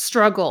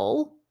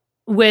struggle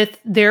with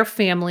their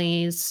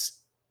families'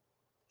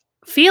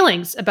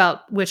 feelings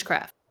about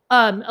witchcraft.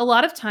 A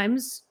lot of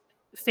times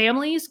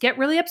families get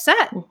really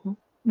upset Mhm.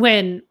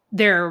 when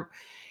their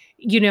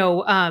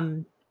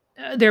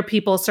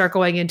people start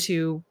going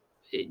into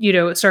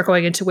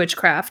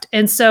witchcraft.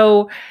 And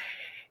so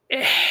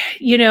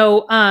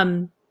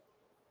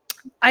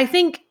I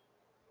think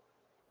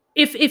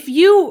if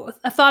you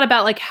thought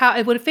about like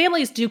how when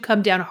families do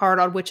come down hard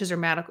on witches or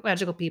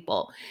magical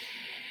people,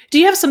 do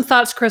you have some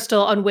thoughts,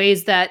 Crystal, on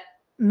ways that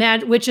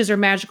witches or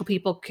magical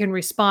people can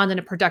respond in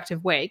a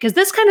productive way? Because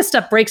this kind of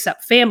stuff breaks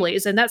up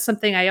families, and that's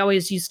something I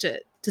always used to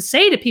to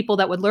say to people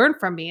that would learn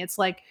from me. It's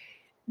like,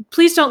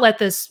 please don't let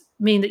this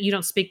mean that you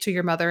don't speak to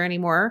your mother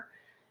anymore.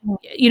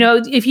 You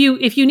know, if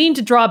you need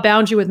to draw a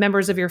boundary with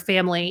members of your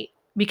family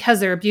because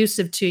they're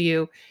abusive to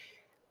you,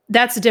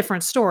 that's a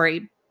different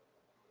story.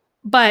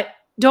 But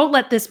don't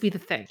let this be the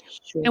thing.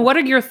 Sure. And what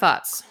are your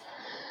thoughts?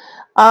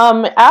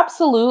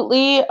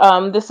 Absolutely.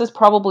 This is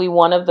probably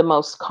one of the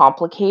most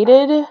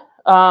complicated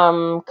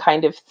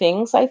kind of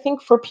things, I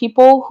think, for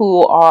people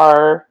who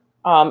are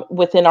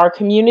within our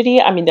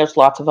community. I mean, there's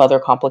lots of other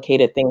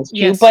complicated things too,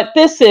 Yes. but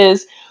this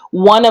is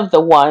one of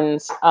the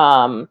ones,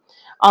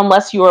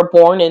 unless you are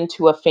born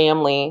into a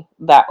family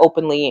that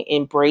openly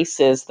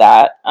embraces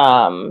that,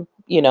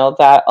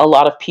 that a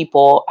lot of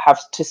people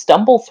have to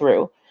stumble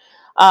through.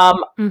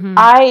 Mhm.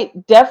 I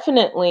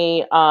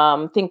definitely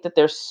think that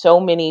there's so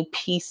many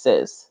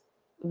pieces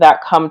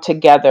that come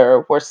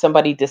together where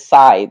somebody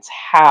decides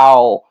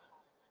how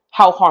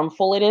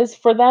harmful it is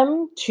for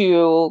them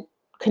to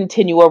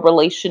continue a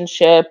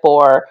relationship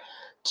or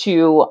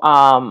to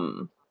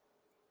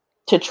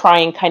to try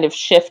and kind of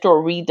shift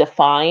or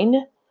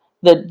redefine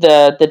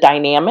the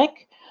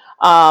dynamic.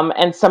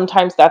 And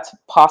sometimes that's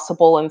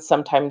possible and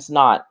sometimes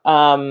not.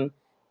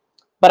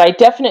 But I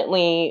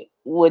definitely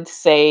would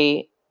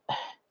say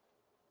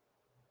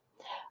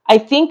I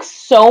think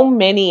so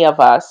many of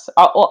us,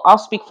 I'll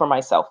speak for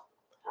myself.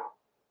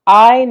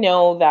 I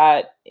know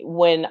that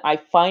when I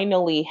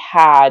finally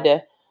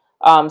had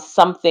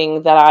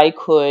something that I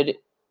could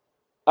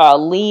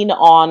lean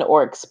on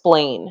or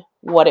explain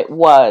what it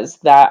was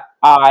that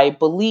I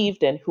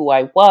believed in who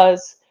I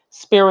was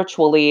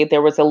spiritually,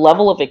 there was a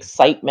level of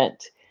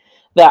excitement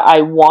that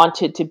I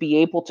wanted to be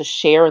able to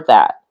share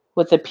that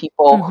with the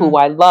people who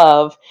Mhm. I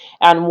love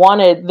and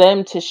wanted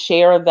them to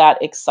share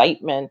that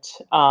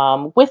excitement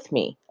with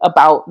me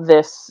about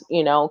this,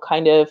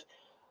 kind of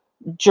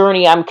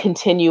journey I'm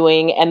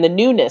continuing and the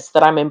newness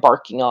that I'm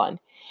embarking on.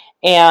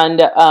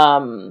 And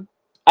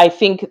I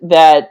think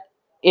that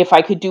if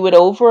I could do it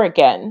over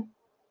again,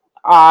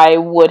 I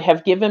would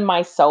have given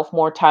myself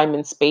more time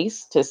and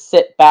space to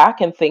sit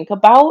back and think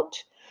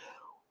about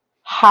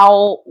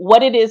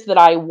what it is that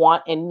I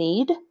want and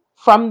need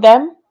from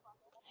them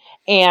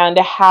and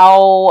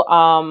how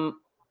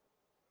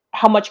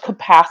much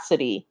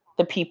capacity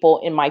the people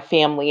in my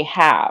family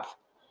have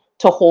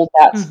to hold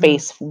that Mhm.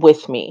 space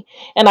with me.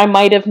 And I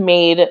might have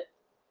made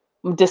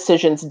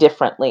decisions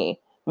differently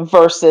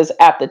versus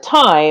at the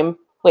time.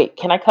 Wait,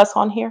 can I cuss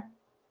on here?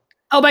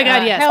 Oh my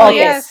God, yes, Hell Okay. please.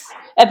 yes.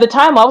 At the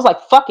time, I was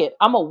like, "Fuck it,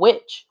 I'm a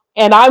witch,"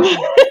 and I'm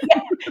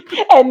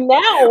and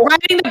now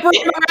Riding the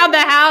broom around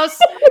the house,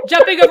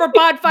 jumping over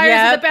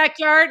bonfires in the Yep.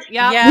 backyard.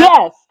 Yep. Yep.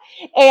 yes.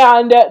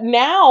 And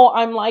now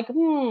I'm like,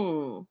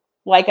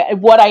 like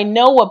what I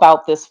know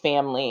about this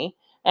family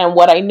and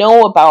what I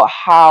know about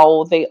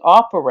how they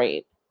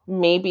operate,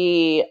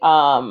 maybe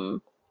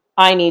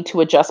I need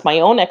to adjust my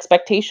own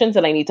expectations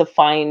and I need to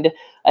find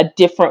a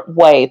different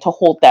way to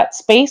hold that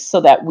space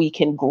so that we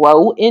can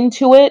grow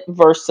into it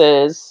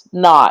versus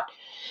not.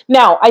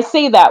 Now, I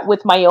say that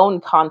with my own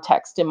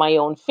context in my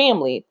own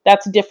family.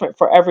 That's different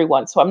for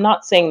everyone. So I'm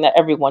not saying that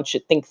everyone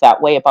should think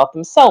that way about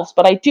themselves,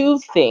 but I do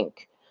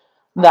think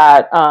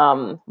that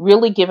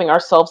really giving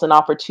ourselves an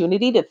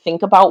opportunity to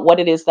think about what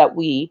it is that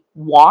we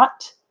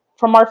want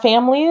from our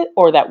family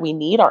or that we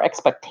need, our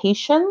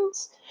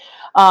expectations,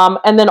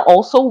 and then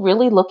also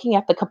really looking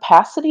at the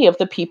capacity of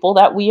the people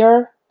that we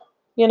are,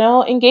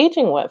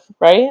 engaging with,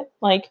 right?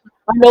 Like,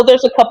 I know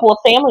there's a couple of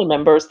family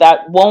members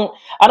that won't,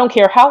 I don't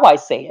care how I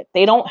say it,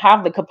 they don't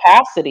have the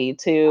capacity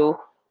to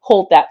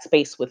hold that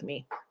space with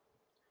me.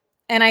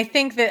 And I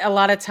think that a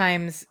lot of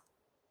times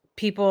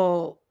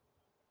people,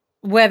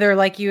 whether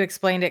like you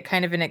explained it,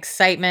 kind of an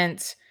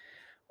excitement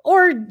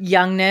or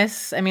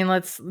youngness. I mean,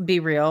 let's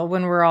be real.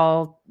 When we're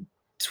all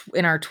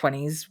in our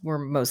 20s, we're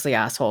mostly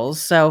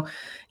assholes. So,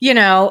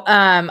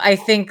 I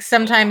think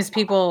sometimes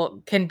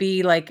people can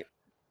be like,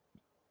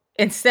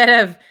 instead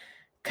of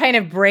kind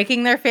of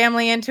breaking their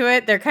family into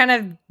it, they're kind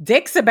of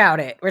dicks about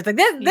it. Where it's like,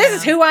 this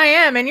is Yeah. who I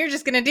am, and you're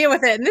just going to deal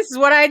with it, and this is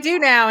what I do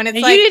now. And it's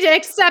And like, you need to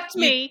accept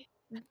you, me.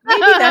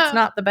 maybe that's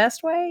not the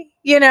best way.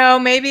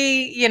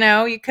 Maybe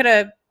you could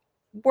have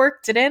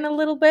worked it in a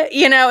little bit.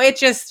 It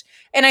just,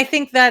 and I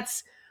think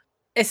that's,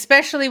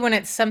 especially when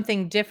it's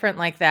something different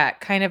like that,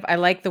 kind of, I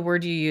like the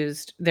word you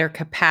used, their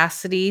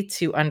capacity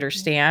to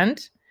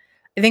understand.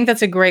 I think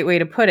that's a great way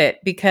to put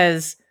it,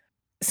 because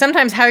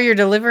sometimes how you're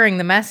delivering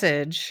the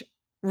message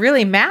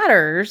really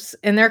matters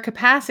in their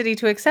capacity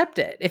to accept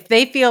it. If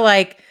they feel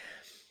like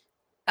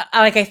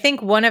I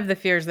think one of the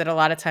fears that a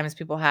lot of times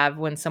people have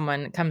when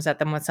someone comes at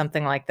them with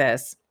something like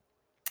this,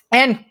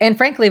 and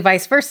frankly,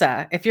 vice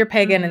versa. If you're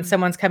pagan and Mhm.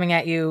 someone's coming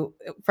at you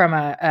from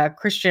a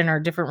Christian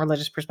or different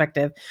religious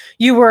perspective,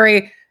 you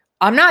worry,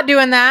 I'm not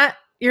doing that.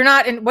 You're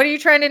not. And what are you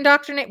trying to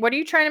indoctrinate? What are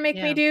you trying to make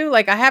me Yeah. do?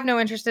 Like, I have no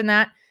interest in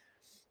that.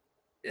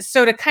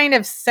 So to kind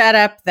of set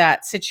up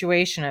that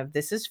situation of,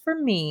 this is for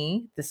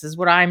me, this is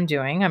what I'm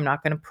doing. I'm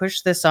not going to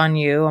push this on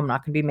you. I'm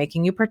not going to be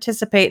making you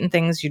participate in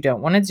things you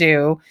don't want to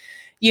do.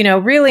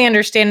 really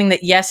understanding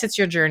that, yes, it's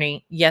your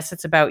journey. Yes,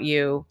 it's about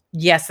you.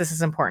 Yes, this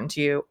is important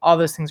to you. All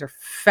those things are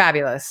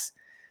fabulous.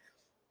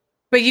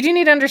 But you do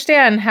need to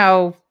understand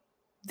how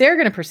they're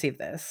going to perceive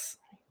this.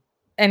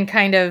 And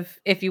kind of,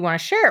 if you want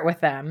to share it with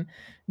them,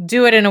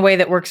 do it in a way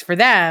that works for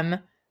them,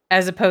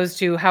 as opposed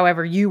to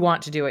however you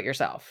want to do it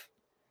yourself.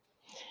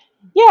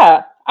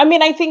 Yeah. I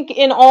mean, I think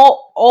in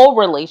all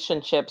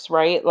relationships,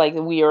 right? Like,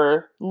 we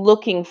are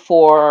looking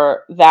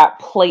for that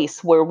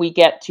place where we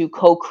get to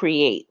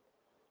co-create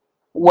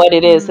what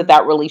it is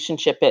that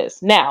relationship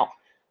is. Now,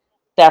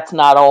 that's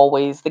not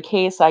always the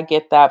case. I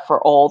get that for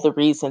all the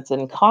reasons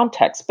and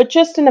context, but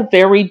just in a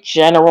very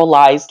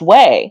generalized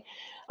way,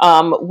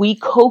 we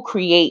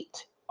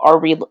co-create our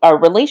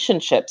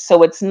relationships.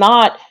 So it's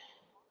not,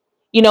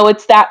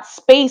 it's that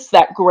space,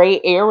 that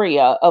gray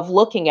area of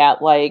looking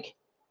at, like,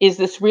 is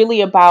this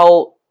really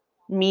about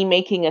me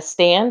making a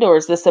stand, or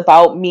is this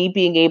about me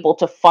being able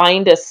to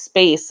find a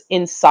space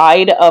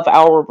inside of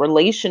our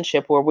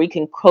relationship where we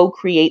can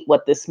co-create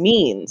what this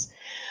means?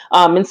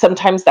 And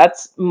sometimes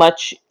that's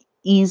much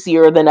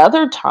easier than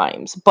other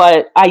times.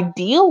 But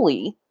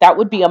ideally, that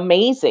would be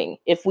amazing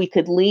if we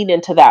could lean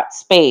into that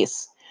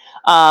space,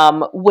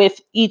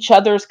 with each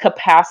other's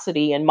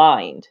capacity in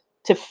mind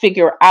to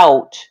figure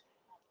out,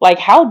 like,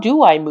 how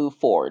do I move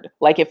forward?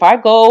 Like, if I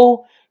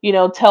go,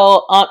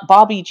 tell Aunt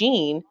Bobby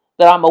Jean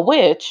that I'm a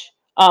witch,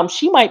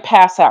 she might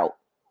pass out,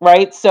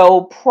 right?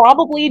 So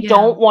probably Yeah.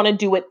 don't want to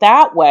do it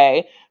that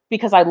way,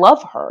 because I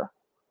love her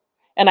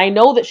and I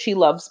know that she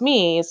loves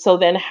me. So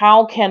then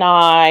how can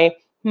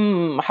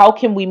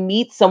we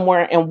meet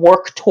somewhere and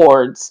work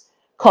towards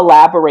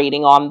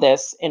collaborating on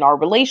this in our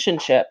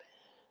relationship?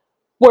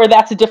 Where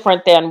that's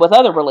different than with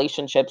other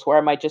relationships where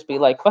I might just be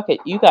like, fuck it,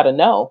 you got to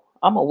know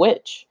I'm a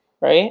witch,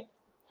 right?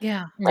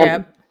 Yeah.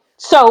 Um,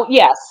 so,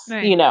 yes,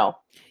 Right.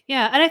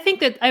 Yeah, and I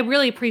think that I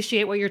really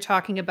appreciate what you're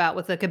talking about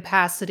with the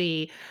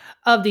capacity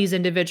of these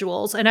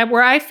individuals, and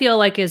where I feel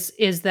like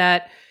is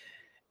that,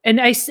 and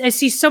I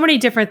see so many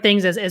different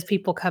things as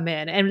people come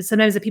in, and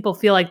sometimes the people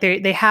feel like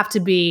they have to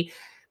be.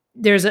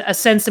 There's a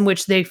sense in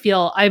which they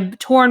feel, I'm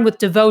torn with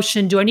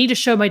devotion. Do I need to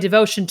show my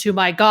devotion to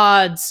my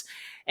gods,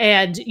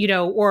 and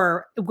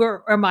or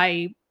am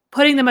I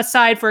putting them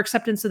aside for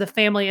acceptance of the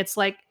family? It's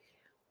like,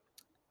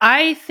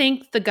 I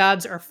think the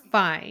gods are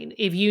fine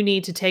if you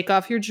need to take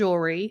off your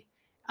jewelry,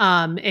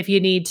 if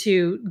you need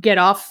to get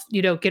off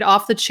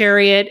the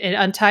chariot and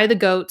untie the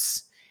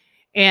goats,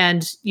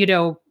 and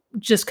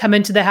just come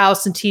into the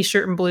house in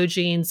t-shirt and blue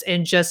jeans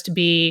and just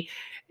be,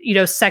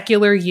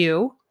 secular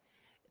you.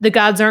 The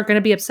gods aren't going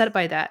to be upset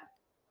by that.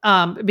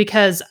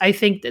 Because I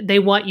think that they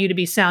want you to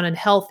be sound and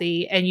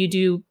healthy, and you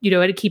do,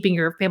 and keeping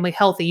your family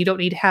healthy. You don't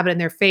need to have it in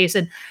their face.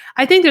 And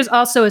I think there's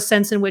also a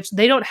sense in which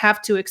they don't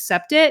have to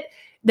accept it.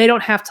 They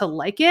don't have to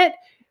like it,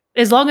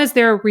 as long as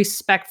they're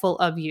respectful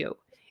of you.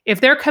 If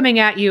they're coming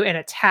at you and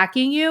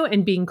attacking you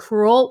and being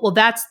cruel, well,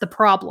 that's the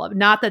problem.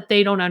 Not that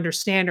they don't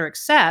understand or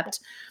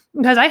accept,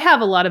 because I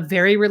have a lot of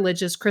very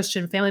religious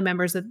Christian family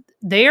members that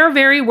they are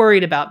very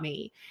worried about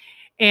me.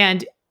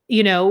 And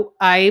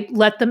I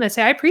let them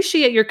say, I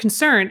appreciate your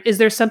concern. Is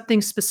there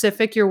something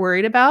specific you're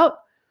worried about?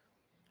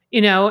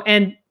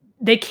 And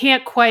they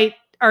can't quite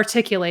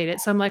articulate it.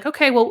 So I'm like,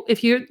 okay, well,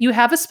 if you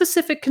have a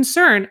specific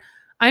concern,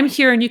 I'm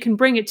here and you can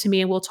bring it to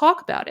me and we'll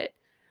talk about it.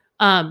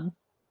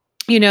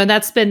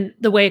 That's been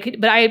the way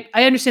but I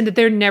understand that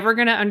they're never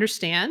going to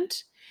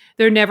understand.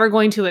 They're never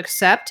going to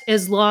accept,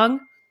 as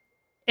long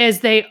as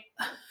they.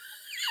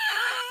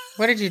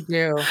 What did you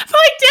do?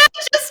 My dad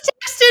just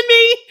texted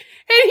me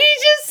and he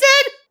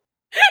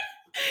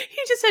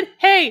just said,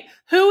 hey,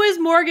 who is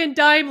Morgan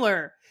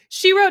Daimler?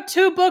 She wrote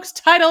 2 books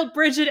titled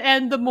Bridget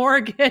and the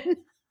Morgan.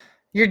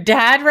 Your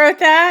dad wrote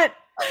that?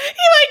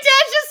 My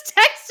dad just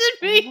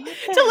texted me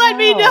to let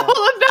me know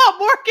about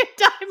Morgan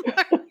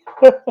Daimler.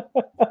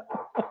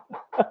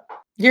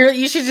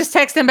 You should just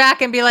text him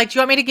back and be like, do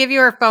you want me to give you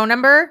her phone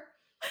number?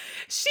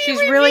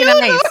 She's really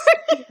nice.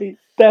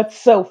 That's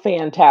so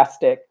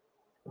fantastic.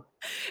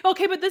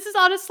 Okay, but this is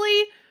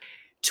honestly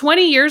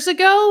 20 years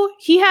ago.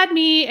 He had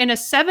me in a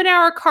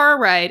 7-hour car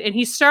ride, and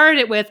he started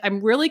it with, I'm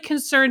really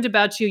concerned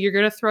about you. You're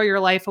going to throw your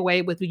life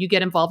away when you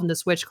get involved in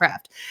this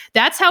witchcraft.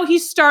 That's how he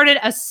started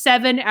a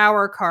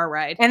 7-hour car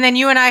ride. And then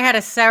you and I had a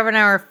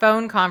 7-hour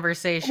phone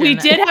conversation. We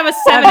did have a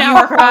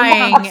 7-hour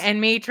crying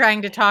and me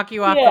trying to talk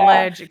you off the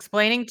ledge,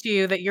 explaining to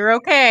you that you're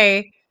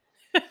okay.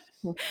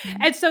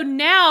 And so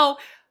now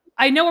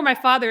I know where my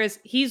father is.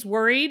 He's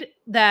worried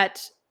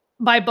that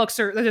my books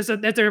are there's a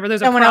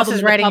someone else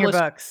is writing your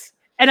books.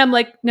 And I'm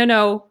like,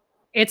 no,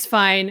 it's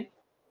fine.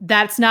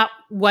 That's not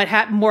what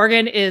happened.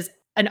 Morgan is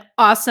an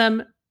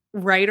awesome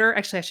writer.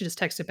 Actually, I should just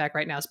text it back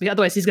right now.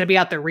 Otherwise, he's going to be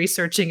out there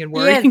researching and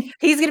worrying.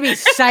 He's going to be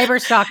cyber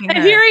stalking her.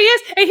 And here he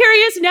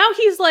is. Now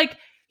he's like,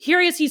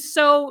 here he is. He's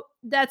so,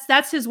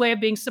 that's his way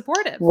of being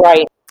supportive.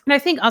 Right. And I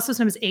think also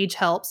sometimes age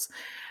helps,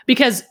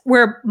 because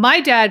where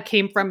my dad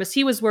came from is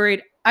he was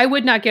worried I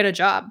would not get a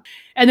job.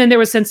 And then there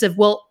was a sense of,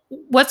 well,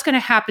 what's going to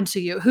happen to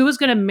you? Who is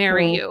going to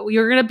marry you?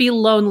 You're going to be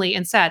lonely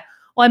and sad.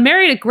 Well, I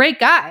married a great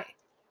guy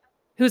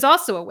who's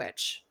also a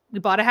witch. we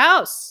bought a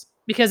house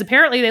because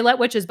apparently they let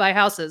witches buy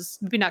houses.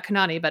 Maybe not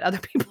Kanani, but other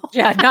people.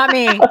 Yeah, not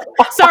me.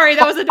 Sorry,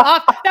 that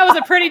was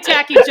a pretty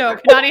tacky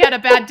joke. Kanani had a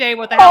bad day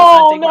with the house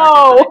Oh hunting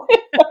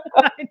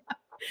market. no.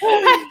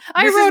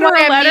 I This wrote is her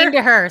why a I'm letter. mean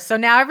to her, so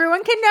now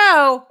everyone can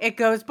know it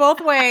goes both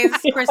ways.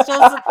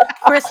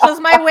 Crystal's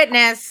my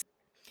witness.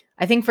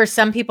 I think for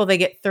some people, they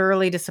get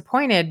thoroughly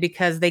disappointed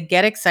because they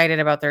get excited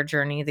about their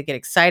journey. They get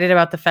excited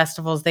about the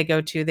festivals they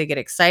go to. They get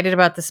excited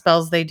about the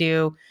spells they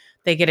do.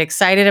 They get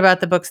excited about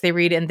the books they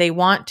read, and they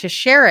want to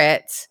share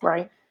it.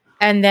 Right.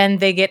 And then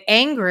they get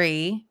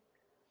angry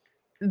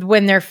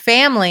when their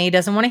family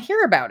doesn't want to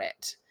hear about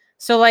it.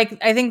 So, like,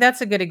 I think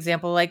that's a good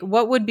example. Like,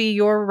 what would be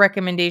your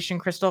recommendation,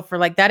 Crystal, for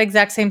like that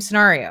exact same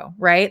scenario,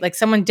 right? Like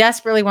someone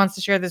desperately wants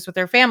to share this with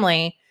their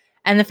family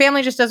and the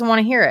family just doesn't want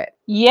to hear it.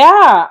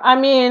 Yeah, I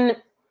mean,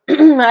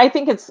 I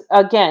think it's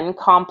again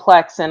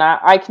complex, and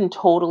I can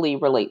totally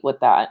relate with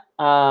that.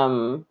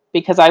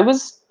 Because I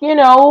was,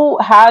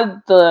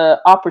 had the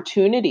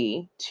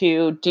opportunity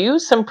to do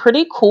some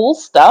pretty cool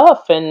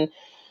stuff and,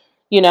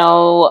 you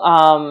know,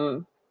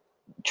 um,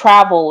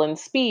 travel and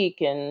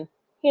speak and,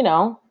 you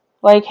know,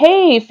 like,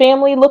 hey,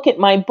 family, look at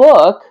my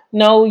book.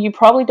 No, you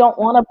probably don't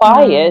want to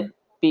buy it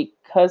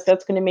because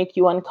that's going to make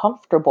you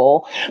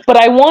uncomfortable. But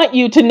I want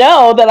you to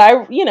know that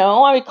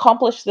I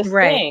accomplished this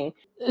Right. thing.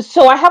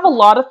 So I have a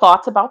lot of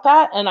thoughts about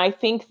that. And I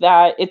think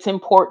that it's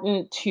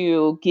important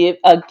to give,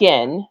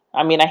 again,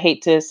 I mean, I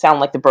hate to sound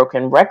like the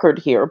broken record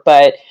here,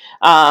 but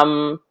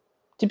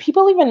do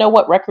people even know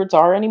what records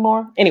are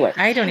anymore? Anyway,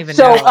 I don't even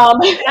so know.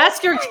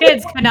 Ask your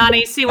kids,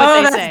 Kanani, see what Oh,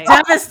 they that's say.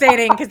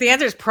 devastating because the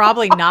answer is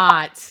probably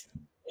not.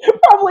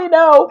 probably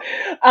no.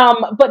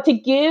 But to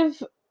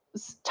give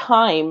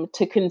time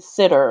to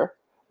consider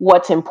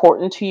what's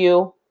important to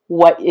you,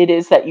 what it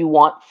is that you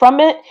want from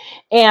it,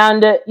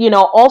 and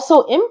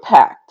also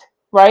impact.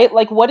 Right?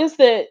 Like, what is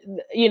this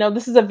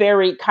is a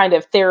very kind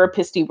of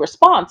therapist-y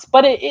response,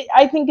 but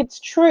I think it's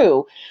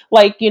true.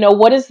 Like,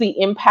 what is the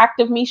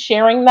impact of me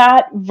sharing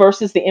that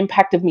versus the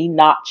impact of me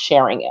not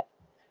sharing it?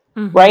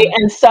 Right.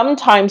 And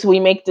sometimes we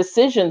make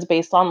decisions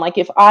based on, like,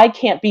 if I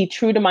can't be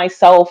true to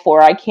myself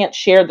or I can't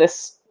share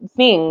this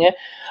thing,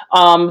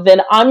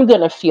 then I'm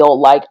going to feel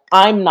like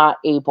I'm not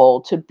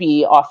able to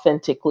be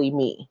authentically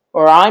me,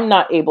 or I'm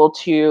not able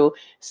to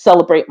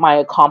celebrate my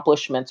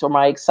accomplishments or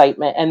my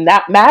excitement. And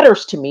that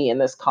matters to me in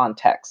this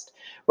context.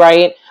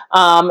 Right.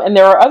 And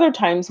there are other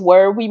times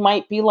where we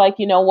might be like,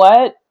 you know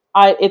what,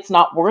 it's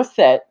not worth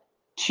it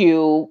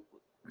to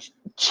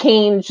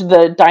change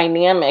the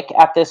dynamic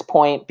at this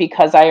point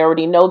because I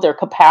already know their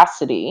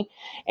capacity,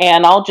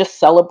 and I'll just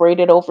celebrate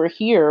it over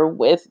here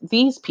with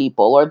these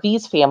people or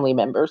these family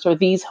members or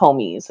these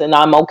homies, and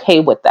I'm okay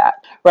with that,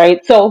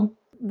 right? So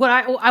What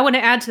I want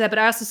to add to that, but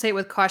I also say it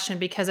with caution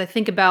because I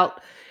think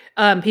about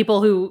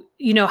people who,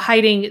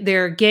 hiding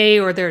their gay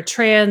or their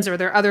trans or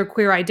their other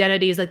queer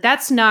identities. Like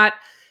that's not,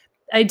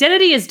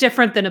 identity is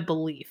different than a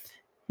belief,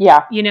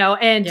 yeah,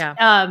 and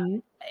Yeah.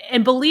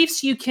 and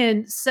beliefs you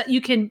can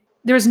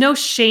there's no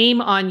shame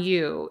on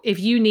you if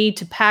you need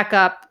to pack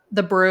up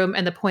the broom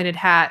and the pointed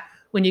hat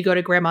when you go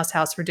to grandma's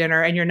house for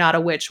dinner and you're not a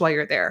witch while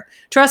you're there.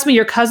 Trust me,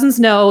 your cousins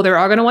know they're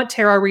all going to want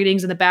tarot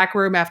readings in the back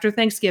room after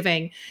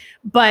Thanksgiving,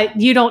 but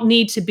you don't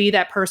need to be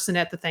that person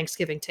at the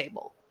Thanksgiving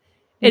table.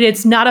 And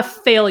it's not a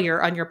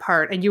failure on your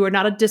part, and you are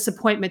not a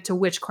disappointment to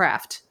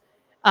witchcraft.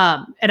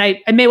 And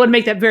I may want to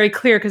make that very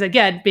clear because,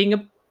 again,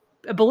 being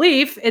a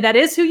belief, and that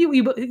is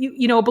who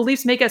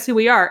beliefs make us who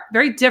we are.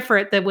 Very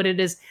different than what it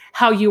is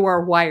how you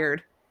are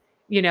wired,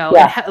 and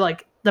yeah,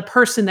 like the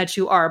person that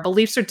you are.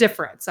 Beliefs are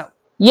different. So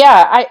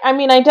yeah. I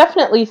mean, I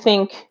definitely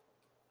think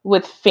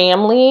with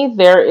family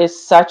there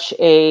is such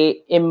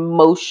a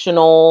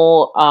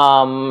emotional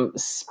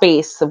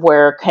space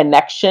where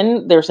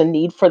connection, there's a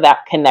need for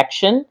that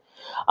connection,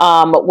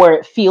 where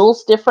it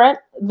feels different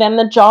than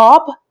the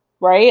job,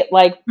 right?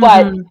 Like,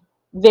 but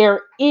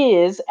there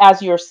is,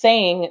 as you're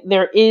saying,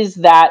 there is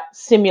that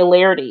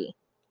similarity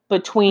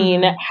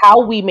between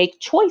how we make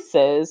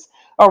choices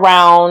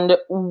around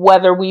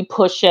whether we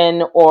push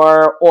in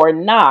or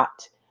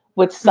not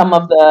with some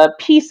of the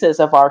pieces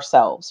of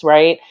ourselves,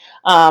 right?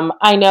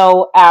 I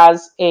know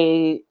as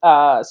a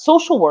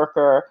social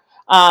worker,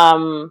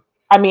 I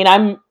mean,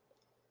 I'm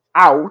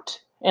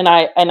out, and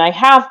I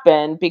have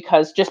been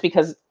because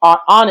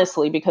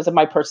honestly because of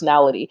my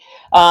personality,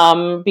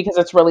 because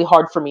it's really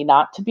hard for me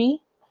not to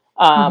be,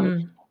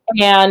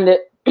 and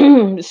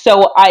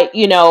so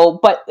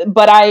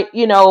but I,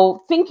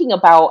 thinking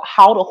about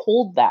how to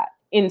hold that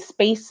in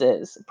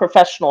spaces,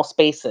 professional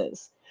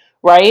spaces,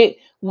 right,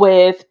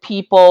 with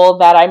people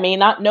that I may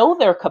not know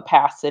their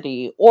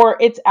capacity, or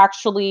it's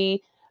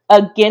actually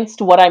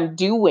against what I'm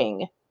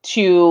doing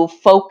to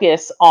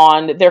focus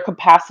on their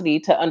capacity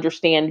to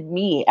understand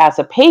me as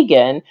a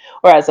pagan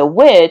or as a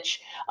witch,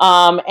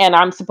 and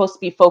I'm supposed to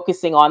be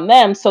focusing on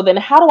them. So then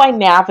how do I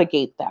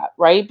navigate that,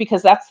 right?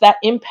 Because that's that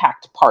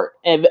impact part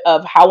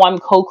of how I'm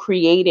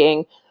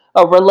co-creating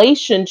a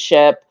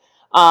relationship,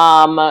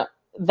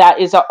 that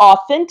is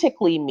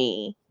authentically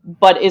me,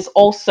 but is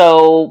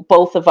also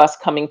both of us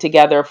coming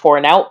together for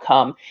an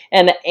outcome.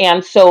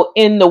 And so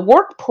in the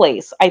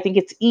workplace, I think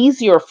it's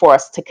easier for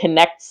us to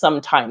connect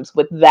sometimes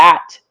with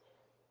that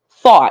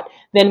thought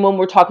than when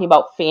we're talking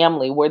about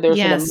family, where there's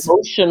an Yes.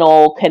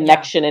 emotional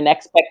connection and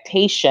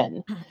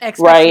expectation, right?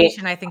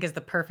 Expectation, I think, is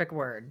the perfect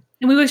word.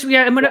 And we wish,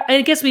 yeah,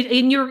 I guess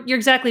and you're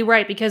exactly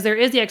right, because there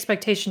is the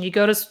expectation. You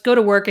go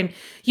to work and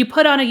you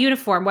put on a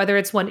uniform, whether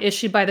it's one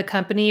issued by the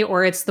company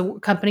or it's the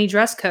company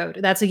dress code.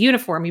 That's a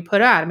uniform you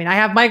put on. I mean, I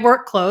have my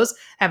work clothes.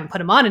 I haven't put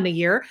them on in a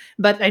year,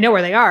 but I know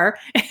where they are.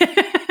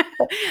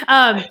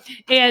 um,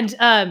 and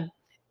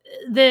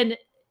then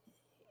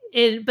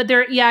but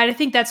there, yeah, I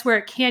think that's where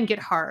it can get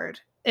hard.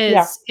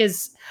 Yeah.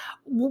 Is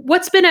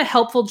what's been a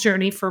helpful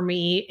journey for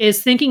me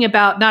is thinking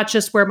about not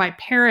just where my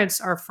parents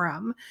are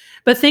from,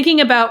 but thinking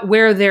about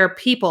where their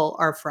people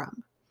are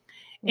from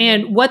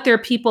and what their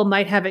people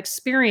might have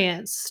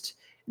experienced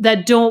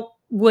that don't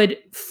would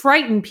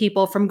frighten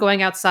people from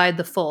going outside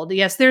the fold.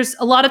 Yes, there's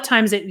a lot of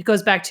times it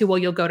goes back to, well,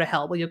 you'll go to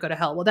hell. Well, you'll go to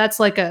hell. Well,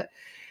 that's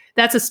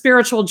a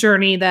spiritual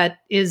journey that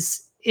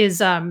is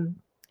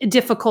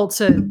difficult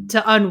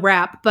to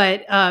unwrap.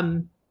 But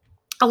a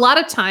lot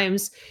of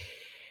times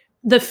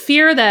the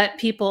fear that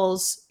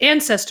people's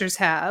ancestors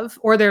have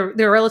or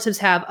their relatives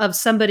have of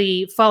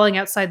somebody falling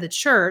outside the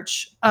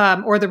church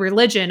or the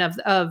religion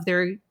of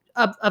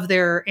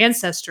their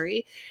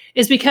ancestry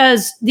is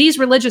because these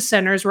religious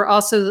centers were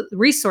also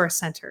resource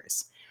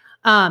centers.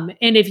 And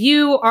if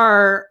you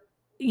are,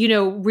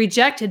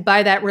 rejected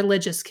by that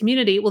religious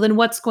community, well, then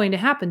what's going to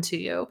happen to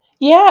you?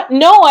 Yeah,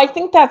 no, I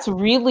think that's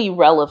really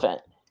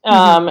relevant.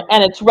 Mhm.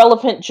 And it's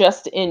relevant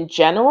just in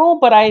general,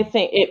 but I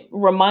think it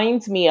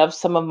reminds me of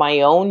some of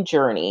my own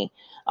journey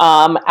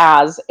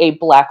as a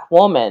Black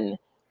woman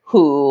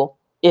who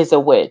is a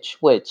witch,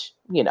 which,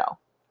 right?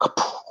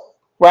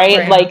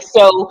 Right. Like,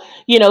 so,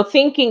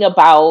 thinking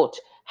about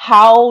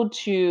how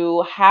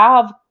to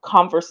have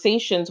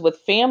conversations with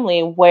family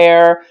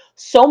where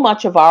so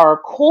much of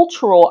our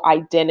cultural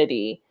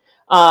identity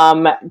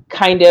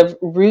kind of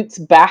roots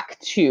back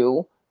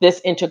to this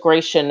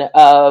integration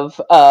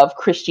of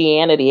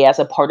Christianity as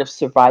a part of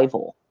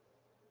survival,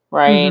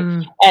 right?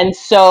 Mhm. And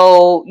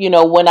so,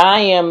 when I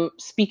am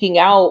speaking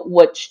out,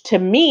 which to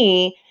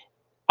me,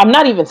 I'm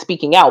not even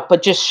speaking out,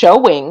 but just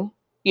showing,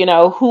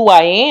 who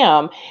I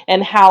am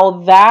and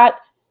how that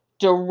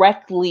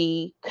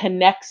directly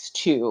connects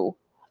to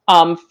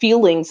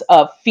feelings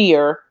of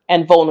fear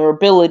and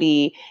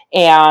vulnerability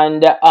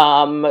and,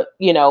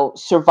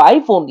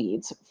 survival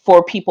needs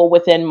for people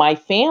within my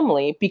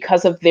family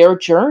because of their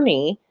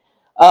journey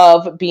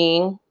of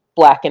being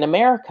Black in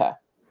America,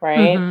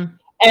 right? Mhm.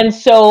 And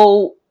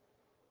so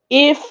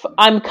if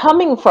I'm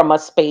coming from a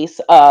space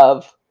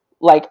of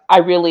like, I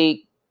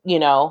really,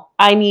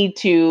 I need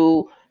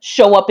to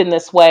show up in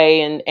this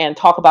way and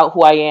talk about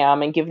who I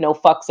am and give no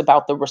fucks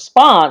about the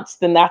response,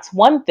 then that's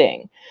one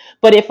thing.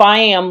 But if I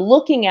am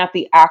looking at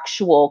the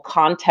actual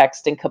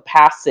context and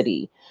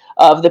capacity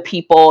of the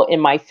people in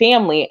my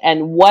family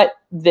and what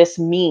this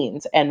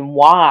means and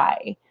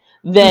why,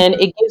 then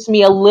Mhm. it gives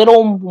me a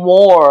little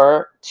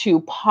more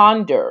to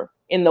ponder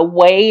in the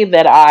way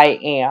that I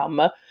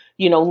am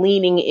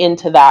leaning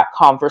into that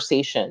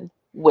conversation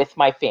with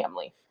my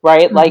family,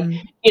 right? Like,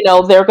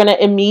 Mhm. they're going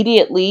to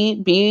immediately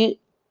be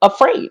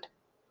afraid.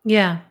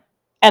 Yeah.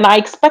 And I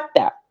expect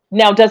that.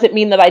 Now, does it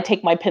mean that I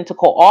take my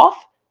pentacle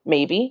off?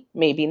 Maybe,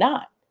 maybe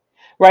not.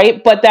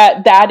 Right. But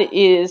that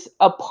is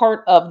a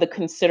part of the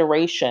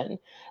consideration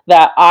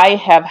that I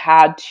have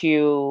had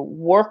to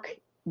work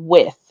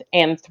with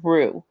and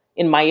through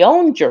in my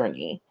own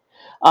journey.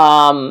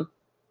 Um,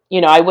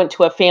 I went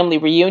to a family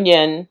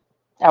reunion.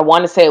 I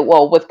want to say,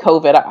 well, with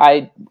COVID,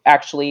 I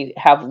actually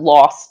have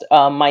lost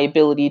my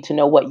ability to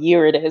know what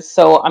year it is.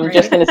 So I'm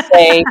just Right. going to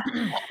say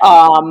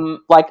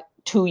like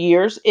 2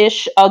 years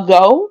ish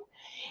ago.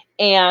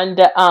 And,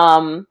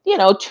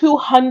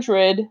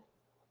 200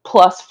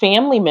 plus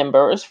family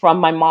members from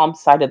my mom's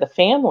side of the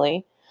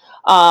family,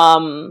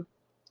 um,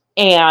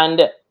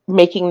 and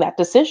making that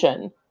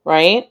decision,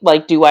 right?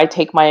 Like, do I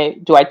tuck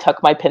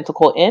my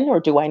pentacle in or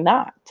do I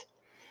not?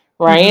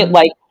 Right? Mhm.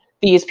 Like,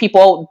 these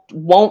people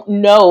won't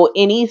know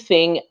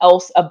anything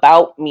else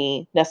about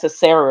me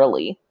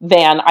necessarily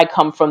than I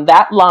come from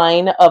that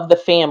line of the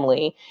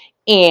family.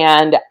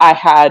 And I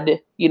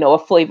had, a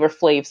Flavor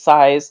Flav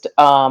sized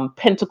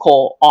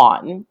pentacle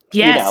on,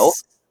 Yes. right?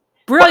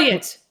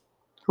 Brilliant.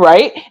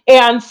 Right.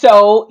 And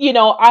so,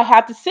 I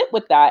had to sit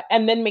with that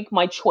and then make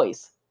my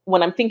choice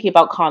when I'm thinking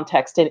about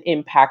context and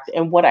impact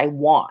and what I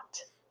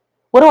want.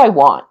 What do I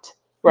want?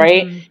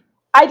 Right. Mhm.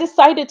 I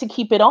decided to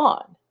keep it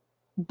on,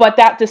 but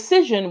that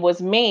decision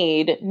was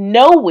made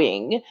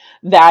knowing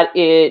that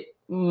it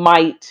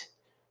might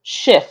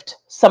shift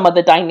some of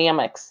the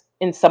dynamics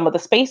in some of the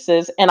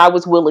spaces. And I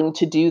was willing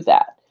to do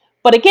that.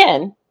 But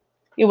again,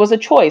 it was a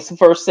choice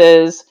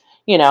versus,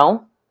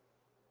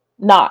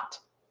 not.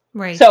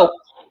 Right. So,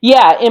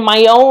 yeah, in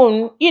my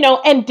own,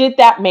 and did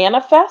that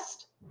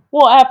manifest?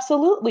 Well,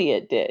 absolutely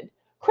it did.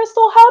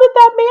 Crystal, how did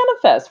that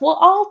manifest? Well,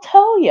 I'll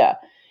tell you.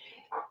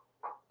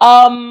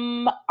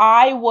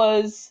 I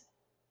was,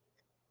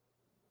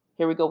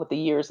 here we go with the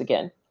years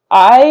again.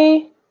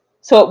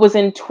 So it was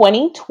in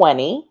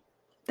 2020.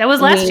 That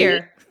was last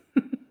year.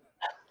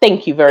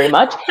 Thank you very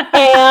much.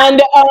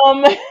 And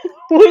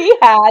we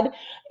had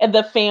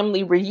the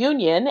family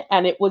reunion,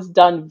 and it was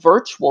done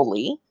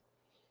virtually.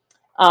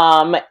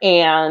 And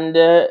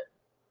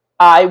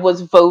I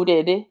was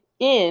voted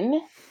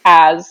in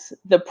as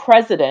the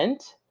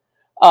president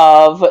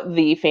of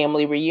the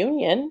family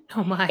reunion.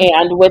 Oh my.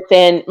 And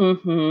within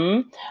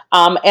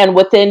and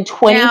within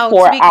Now,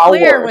 24 to be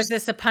clear, hours. was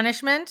this a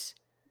punishment?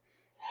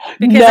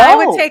 Because I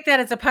would No. take that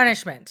as a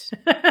punishment.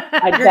 You're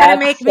going to That's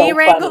make me so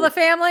wrangle funny. the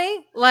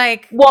family?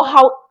 Like, Well,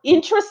 how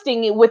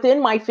interesting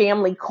within my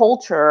family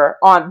culture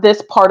on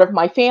this part of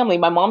my family,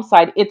 my mom's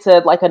side, it's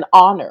like an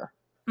honor.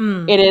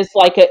 It is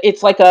like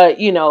it's like a,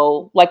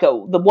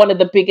 the one of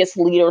the biggest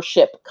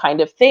leadership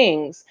kind of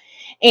things.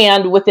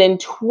 And within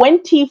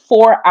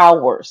 24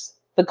 hours,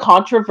 the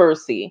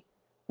controversy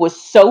was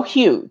so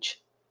huge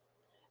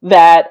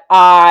that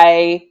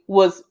I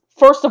was,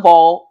 first of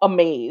all,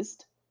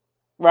 amazed,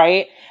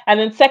 right? And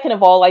then second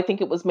of all, I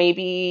think it was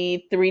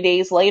maybe 2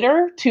 days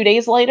later,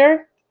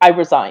 I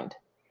resigned.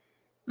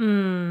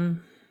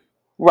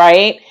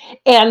 Right?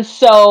 And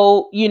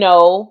so,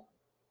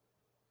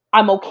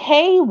 I'm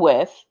okay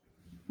with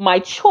my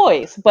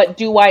choice, but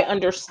do I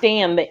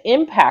understand the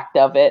impact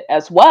of it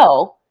as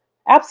well?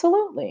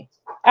 Absolutely.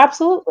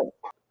 Absolutely.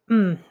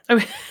 I'm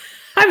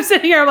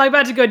sitting here. I'm like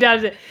about to go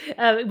down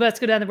let's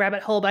go down the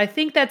rabbit hole. But I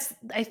think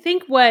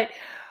what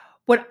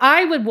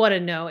I would want to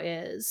know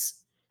is,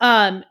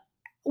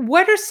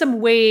 what are some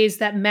ways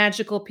that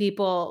magical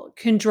people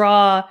can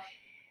draw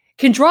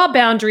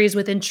boundaries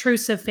with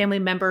intrusive family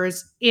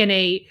members in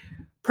a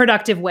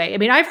productive way? I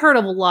mean, I've heard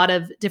of a lot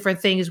of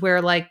different things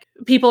where like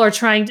people are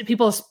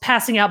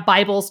passing out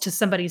Bibles to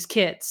somebody's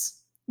kids,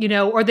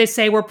 or they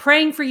say, we're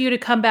praying for you to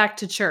come back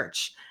to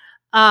church.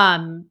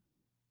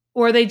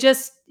 Or they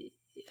just,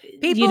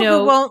 people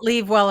who won't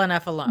leave well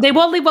enough alone. They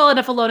won't leave well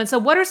enough alone. And so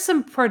what are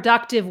some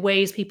productive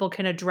ways people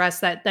can address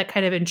that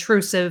kind of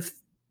intrusive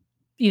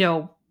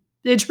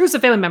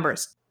family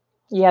members?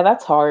 Yeah,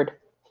 that's hard.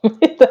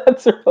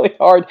 That's really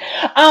hard.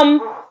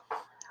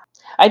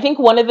 I think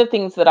one of the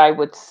things that I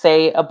would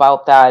say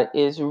about that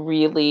is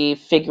really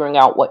figuring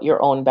out what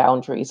your own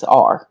boundaries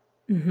are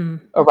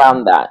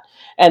around that.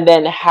 And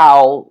then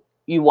how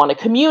you want to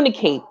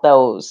communicate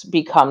those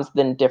becomes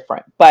then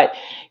different. But,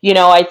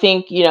 I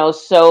think,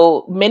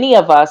 so many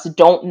of us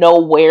don't know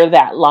where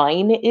that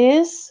line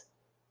is,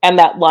 and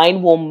that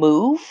line will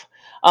move.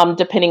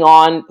 Depending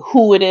on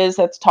who it is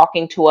that's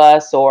talking to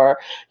us, or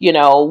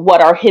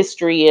what our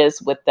history is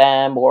with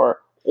them, or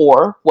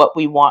what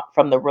we want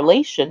from the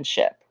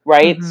relationship,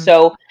 right?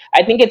 So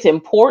I think it's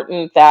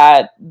important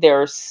that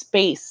there's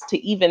space to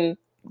even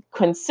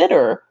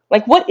consider,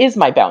 like, what is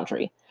my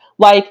boundary?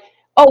 Like,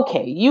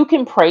 okay, you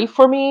can pray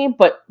for me,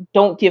 but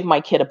don't give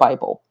my kid a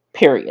Bible,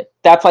 period.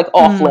 That's like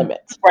off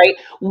limits, right?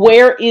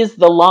 Where is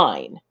the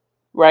line?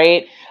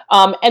 Right.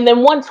 And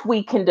then once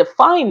we can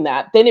define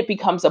that, then it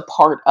becomes a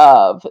part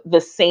of the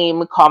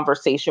same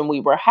conversation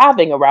we were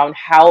having around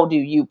how do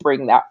you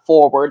bring that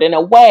forward in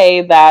a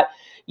way that,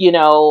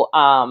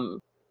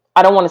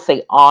 I don't want to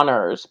say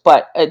honors,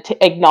 but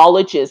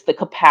acknowledges the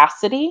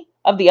capacity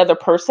of the other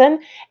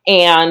person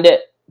and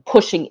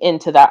pushing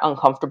into that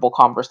uncomfortable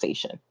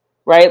conversation,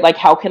 right? Like,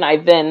 how can I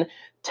then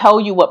tell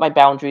you what my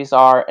boundaries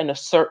are and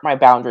assert my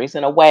boundaries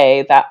in a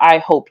way that I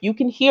hope you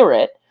can hear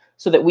it,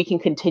 so that we can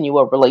continue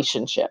a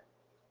relationship,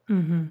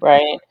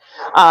 right?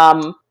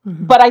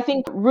 But I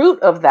think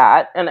root of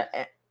that,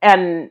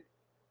 and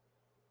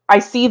I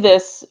see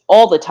this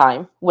all the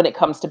time when it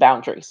comes to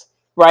boundaries,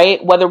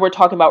 right? Whether we're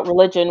talking about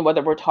religion,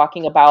 whether we're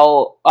talking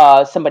about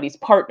somebody's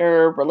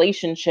partner,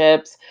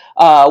 relationships,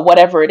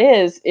 whatever it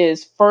is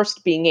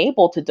first being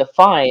able to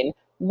define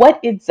what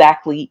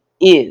exactly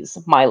is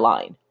my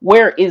line.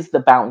 Where is the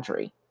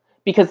boundary?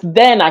 Because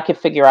then I could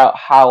figure out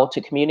how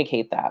to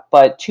communicate that.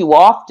 But too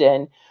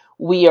often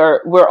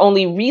we're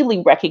only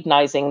really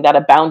recognizing that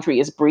a boundary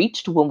is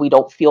breached when we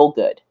don't feel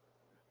good.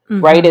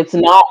 Right? It's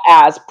not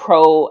as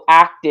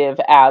proactive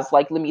as,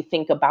 like, let me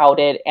think about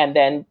it and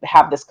then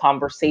have this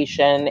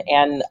conversation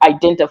and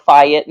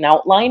identify it and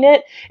outline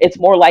it. It's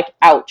more like,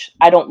 ouch,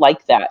 I don't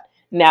like that.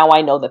 Now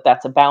I know that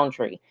that's a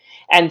boundary.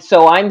 And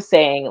so I'm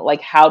saying,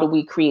 like, how do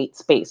we create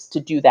space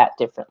to do that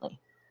differently?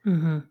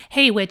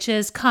 Hey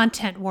witches,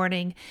 content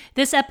warning.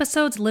 This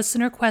episode's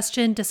listener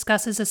question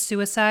discusses a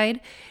suicide.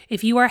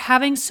 If you are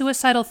having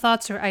suicidal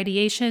thoughts or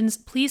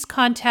ideations, please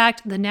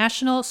contact the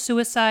National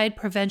Suicide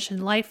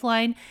Prevention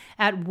Lifeline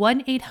at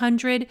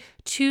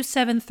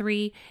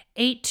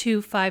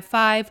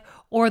 1-800-273-8255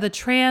 or the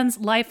Trans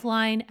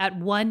Lifeline at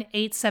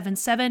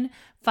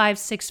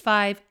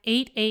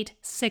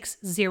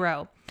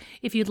 1-877-565-8860.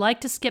 If you'd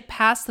like to skip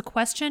past the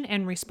question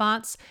and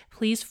response,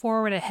 please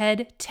forward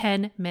ahead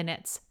 10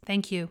 minutes.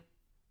 Thank you.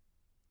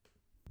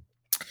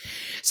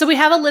 So we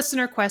have a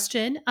listener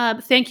question.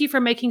 Thank you for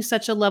making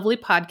such a lovely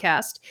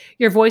podcast.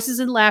 Your voices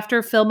and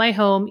laughter fill my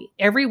home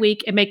every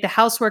week and make the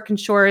housework and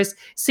chores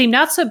seem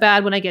not so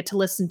bad when I get to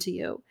listen to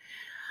you.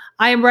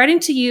 I am writing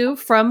to you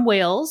from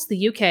Wales,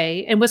 the UK,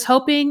 and was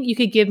hoping you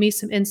could give me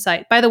some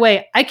insight. By the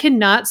way, I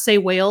cannot say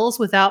Wales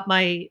without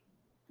my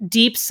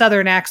deep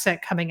Southern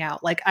accent coming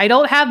out. Like, I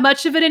don't have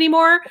much of it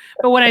anymore,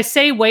 but when I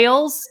say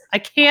Wales, I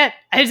can't.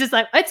 I just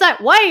like, it's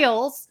not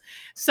Wales.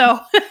 So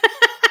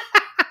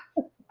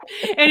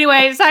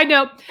anyway, side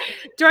note,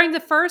 during the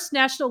first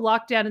national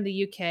lockdown in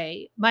the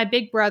UK, my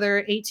big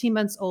brother, 18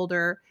 months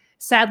older,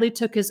 sadly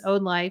took his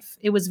own life.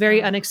 It was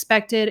very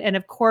unexpected and,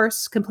 of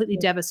course, completely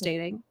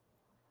devastating.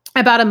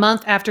 About a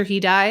month after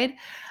he died,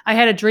 I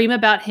had a dream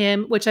about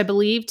him, which I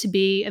believed to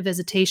be a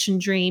visitation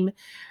dream.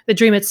 The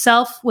dream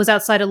itself was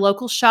outside a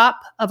local shop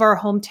of our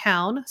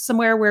hometown,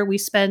 somewhere where we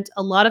spent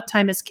a lot of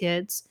time as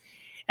kids,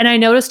 and I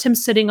noticed him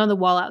sitting on the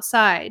wall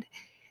outside.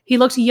 He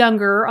looked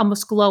younger,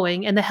 almost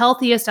glowing, and the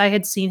healthiest I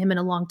had seen him in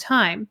a long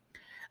time.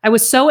 I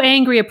was so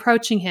angry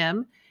approaching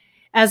him,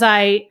 as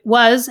I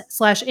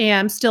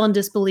was/am still in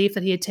disbelief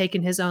that he had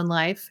taken his own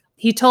life.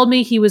 He told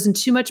me he was in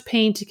too much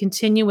pain to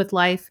continue with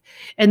life,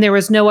 and there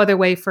was no other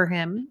way for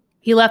him.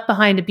 He left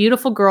behind a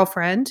beautiful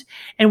girlfriend,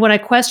 and when I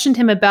questioned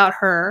him about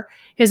her,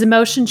 his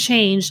emotion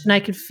changed and I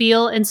could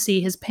feel and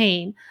see his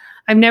pain.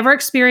 I've never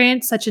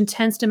experienced such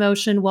intense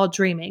emotion while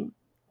dreaming.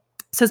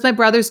 Since my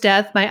brother's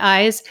death, my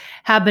eyes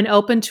have been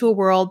opened to a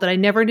world that I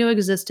never knew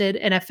existed,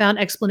 and I found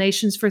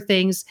explanations for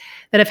things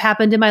that have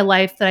happened in my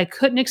life that I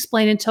couldn't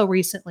explain until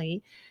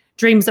recently.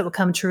 Dreams that will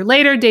come true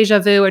later, deja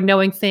vu, and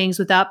knowing things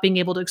without being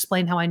able to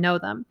explain how I know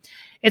them.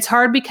 It's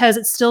hard because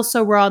it's still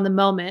so raw in the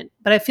moment,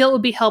 but I feel it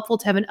would be helpful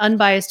to have an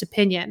unbiased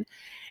opinion.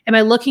 Am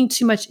I looking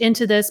too much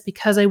into this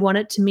because I want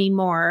it to mean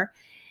more?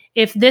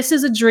 If this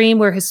is a dream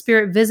where his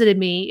spirit visited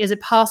me, is it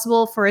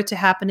possible for it to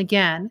happen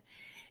again?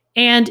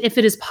 And if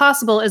it is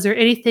possible, is there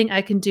anything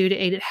I can do to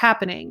aid it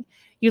happening?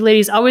 You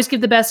ladies always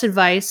give the best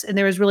advice, and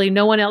there is really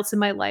no one else in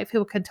my life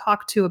who I can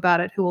talk to about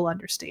it who will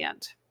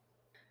understand.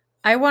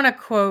 I want to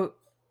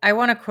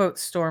quote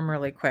Storm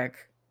really quick.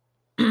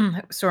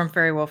 Storm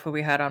Fairy Wolf, who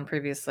we had on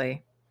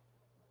previously.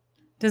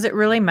 Does it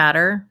really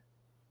matter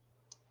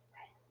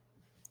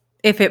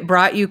if it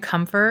brought you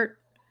comfort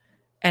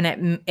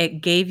and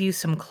it gave you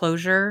some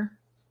closure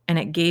and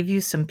it gave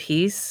you some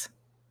peace?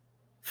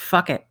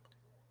 Fuck it.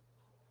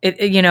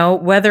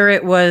 Whether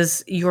it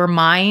was your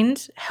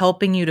mind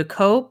helping you to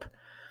cope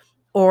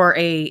or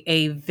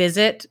a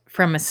visit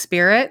from a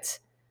spirit,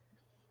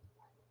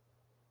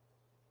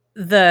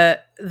 the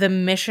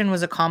mission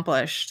was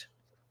accomplished.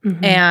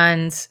 Mm-hmm.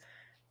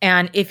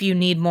 And if you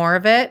need more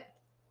of it,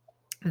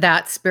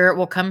 that spirit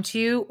will come to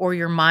you, or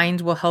your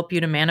mind will help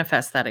you to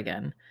manifest that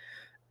again.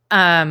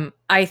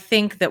 I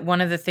think that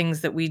one of the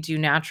things that we do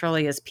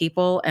naturally as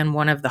people, and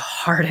one of the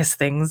hardest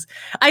things,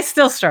 I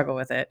still struggle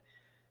with it,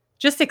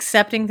 just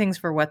accepting things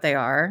for what they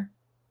are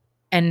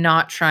and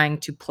not trying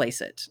to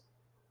place it,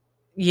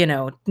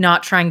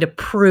 not trying to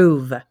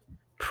prove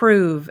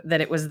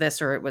that it was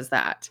this or it was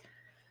that.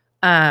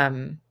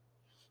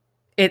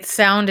 It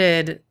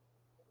sounded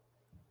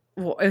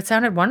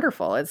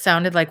wonderful. It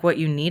sounded like what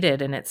you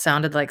needed, and it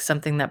sounded like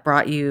something that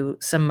brought you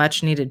some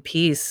much needed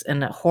peace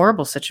in a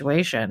horrible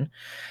situation.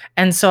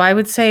 And so I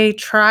would say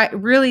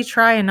really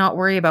try and not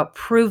worry about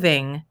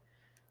proving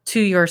to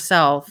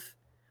yourself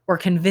or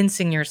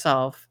convincing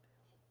yourself,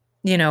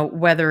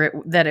 whether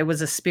that it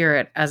was a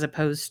spirit as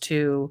opposed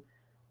to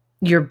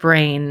your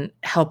brain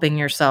helping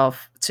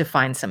yourself to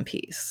find some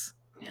peace.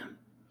 Yeah.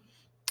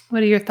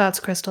 What are your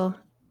thoughts, Crystal?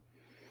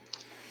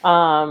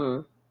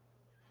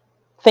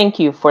 Thank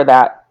you for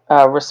that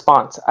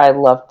response. I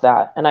loved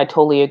that, and I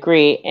totally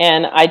agree.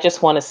 And I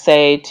just want to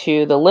say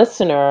to the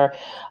listener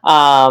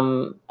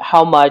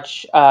how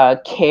much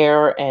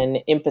care and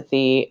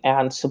empathy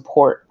and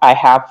support I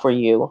have for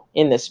you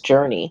in this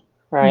journey.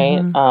 Right?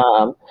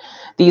 Mm-hmm.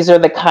 These are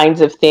the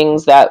kinds of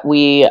things that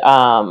we're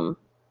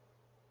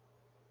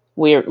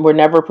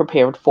never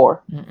prepared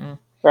for. Mm-mm.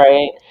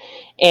 Right?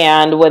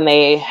 And when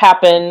they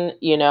happen,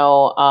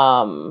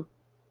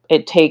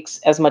 it takes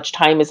as much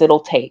time as it'll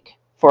take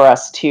for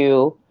us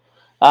to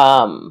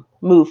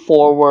move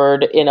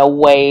forward in a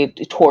way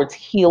towards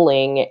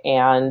healing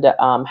and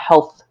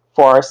health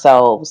for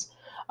ourselves.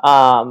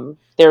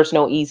 There's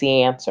no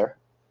easy answer,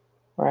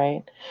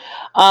 right?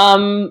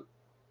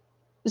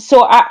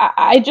 So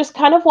I just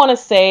kind of want to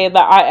say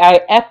that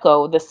I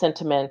echo the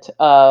sentiment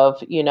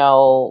of,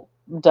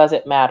 does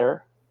it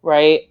matter,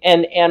 right?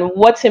 And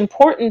what's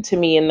important to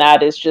me in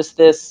that is just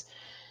this,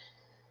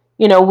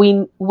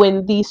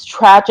 when these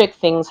tragic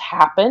things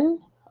happen,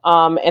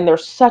 and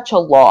there's such a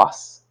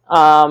loss,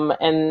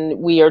 and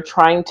we are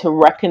trying to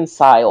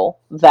reconcile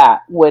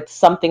that with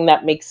something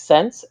that makes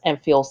sense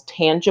and feels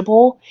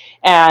tangible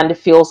and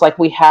feels like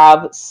we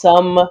have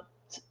some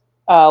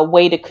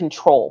way to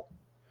control,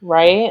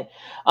 right?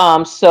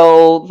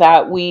 So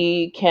that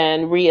we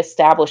can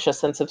reestablish a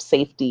sense of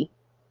safety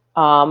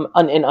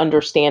and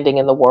understanding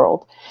in the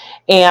world.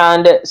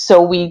 And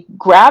so we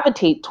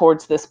gravitate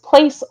towards this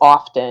place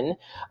often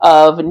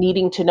of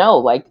needing to know,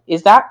 like,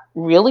 is that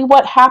really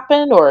what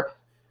happened? Or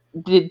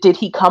did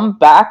he come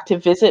back to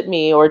visit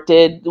me? Or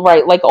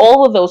right, like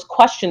all of those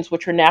questions,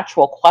 which are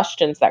natural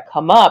questions that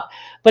come up.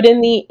 But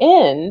in the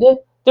end,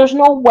 there's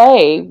no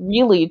way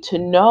really to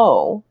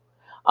know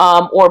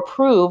or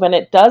prove, and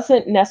it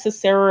doesn't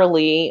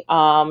necessarily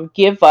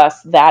give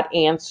us that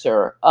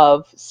answer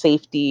of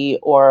safety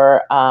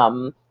or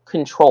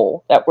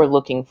control that we're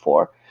looking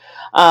for.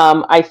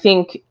 I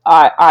think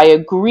I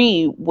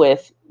agree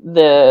with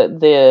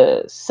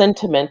the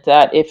sentiment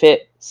that if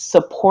it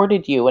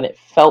supported you and it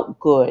felt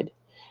good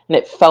and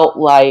it felt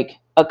like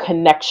a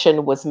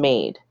connection was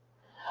made,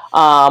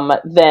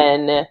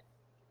 then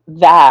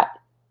that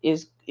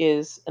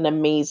is an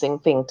amazing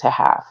thing to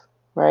have,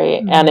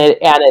 right? And Mhm.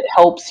 it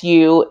helps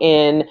you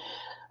in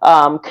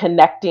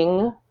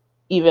connecting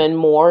even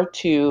more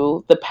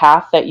to the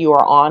path that you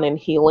are on and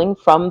healing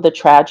from the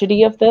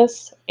tragedy of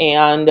this,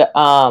 and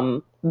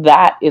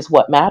that is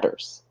what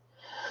matters.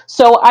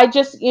 So I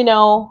just,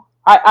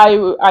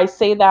 I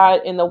say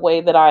that in the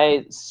way that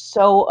I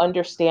so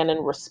understand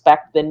and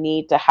respect the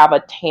need to have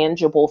a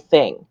tangible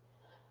thing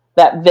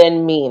that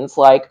then means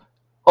like,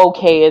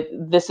 okay,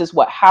 this is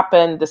what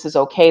happened, this is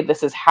okay,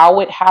 this is how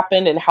it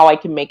happened and how I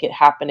can make it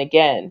happen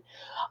again.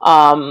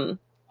 And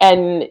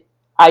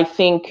I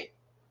think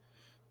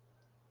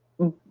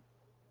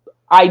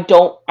I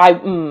don't I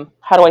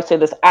how do I say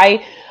this,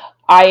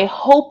 I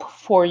hope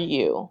for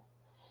you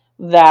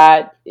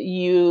that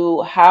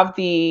you have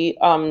the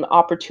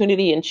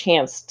opportunity and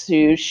chance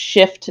to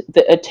shift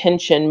the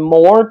attention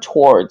more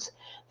towards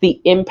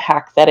the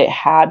impact that it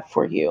had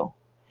for you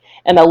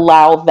and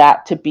allow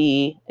that to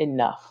be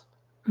enough,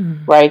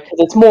 Mhm. right? Because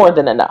it's more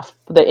than enough.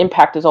 The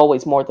impact is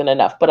always more than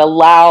enough, but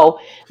allow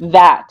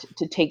that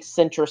to take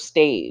center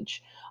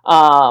stage,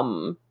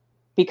 um,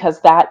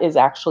 because that is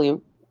actually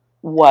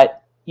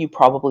what you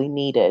probably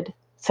needed.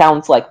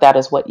 Sounds like that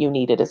is what you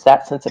needed, is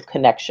that sense of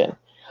connection.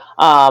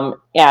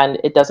 And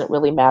it doesn't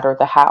really matter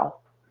the how.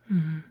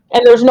 Mhm.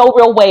 And there's no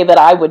real way that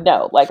I would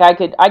know. Like I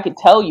could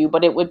tell you,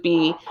 but it would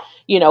be,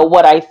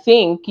 what I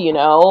think,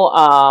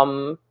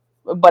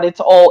 but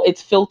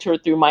it's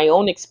filtered through my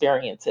own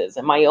experiences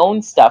and my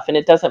own stuff, and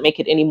it doesn't make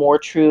it any more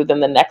true than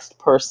the next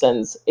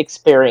person's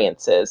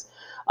experiences.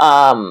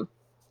 Um,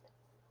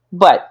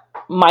 but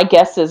my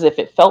guess is if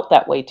it felt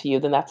that way to you,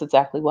 then that's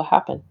exactly what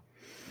happened.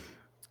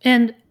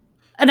 And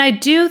and I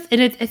do,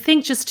 and I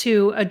think just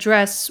to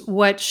address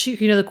what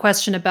the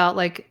question about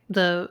like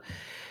the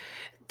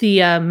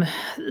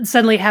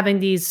suddenly having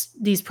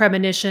these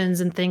premonitions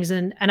and things,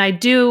 and I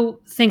do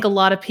think a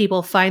lot of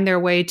people find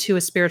their way to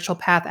a spiritual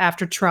path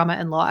after trauma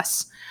and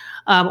loss,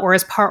 or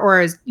as part,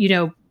 or as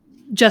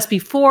just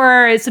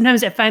before.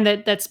 Sometimes I find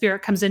that that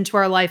spirit comes into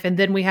our life, and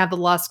then we have the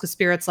loss because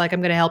spirit's like,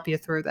 I'm going to help you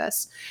through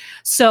this.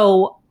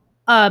 So,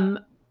 um,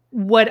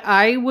 what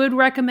I would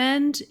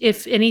recommend,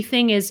 if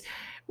anything, is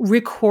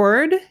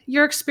record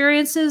your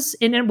experiences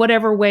in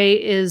whatever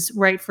way is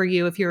right for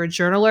you. If you're a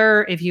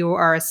journaler, if you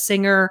are a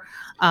singer,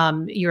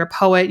 you're a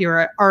poet,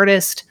 you're an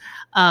artist,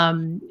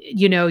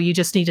 you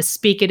just need to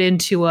speak it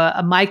into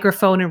a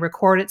microphone and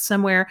record it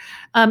somewhere.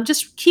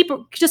 Just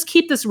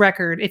keep this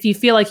record if you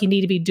feel like you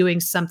need to be doing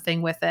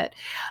something with it.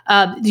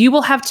 You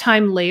will have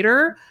time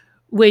later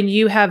when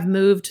you have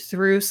moved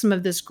through some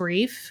of this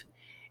grief,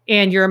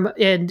 and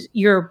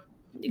you're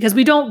because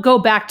we don't go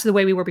back to the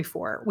way we were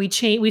before. We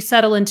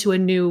settle into a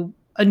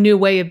new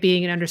way of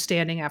being and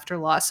understanding after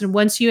loss. And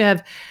once you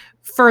have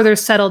further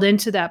settled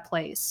into that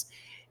place,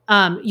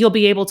 you'll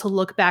be able to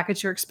look back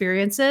at your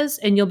experiences,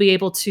 and you'll be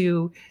able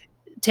to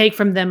take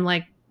from them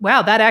like,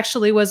 wow, that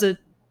actually was a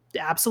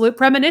absolute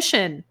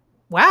premonition.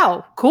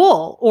 Wow,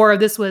 cool. Or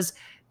this was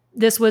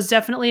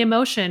definitely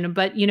emotion,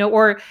 but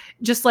or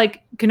just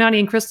like Kanani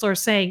and Crystal are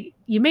saying,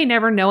 you may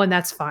never know, and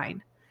that's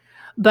fine.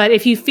 But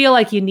if you feel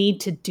like you need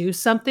to do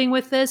something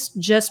with this,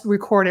 just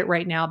record it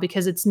right now,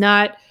 because it's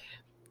not,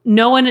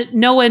 no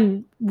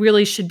one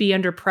really should be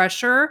under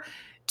pressure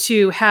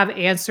to have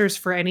answers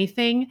for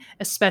anything,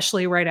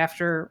 especially right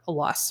after a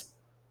loss.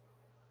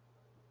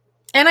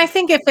 And I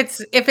think if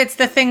it's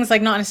the things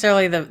like not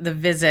necessarily the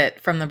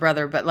visit from the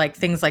brother, but like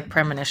things like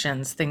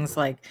premonitions, things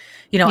like,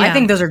 I Yeah.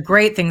 think those are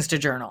great things to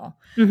journal.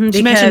 She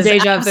mentioned Because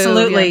deja vu.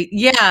 absolutely,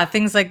 yeah,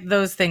 things like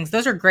those things,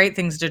 those are great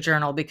things to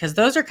journal, because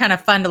those are kind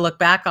of fun to look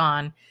back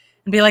on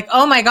and be like,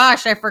 oh my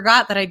gosh, I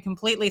forgot that I'd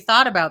completely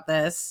thought about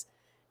this.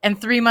 And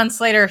 3 months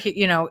later,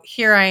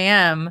 here I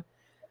am.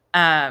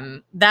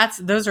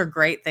 Those are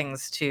great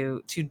things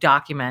to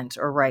document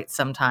or write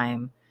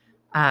sometime.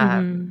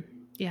 Mhm.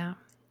 Yeah.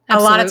 A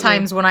lot of Absolutely.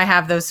 times when I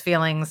have those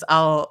feelings,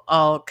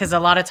 I'll because a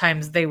lot of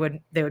times they would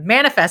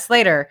manifest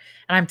later,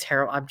 and I'm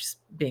terrible. I'm just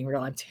being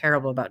real. I'm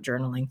terrible about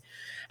journaling.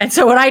 And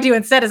so what I do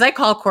instead is I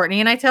call Courtney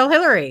and I tell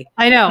Hillary,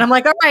 I and know. I'm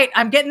like, all right,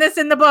 I'm getting this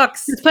in the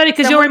books. It's funny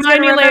because you'll Someone's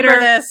remind gonna me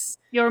remember later. this,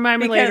 You'll remind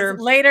me because later.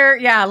 later,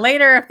 yeah,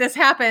 later if this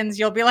happens,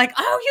 you'll be like,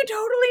 oh, you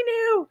totally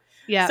knew.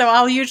 Yeah. So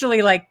I'll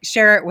usually like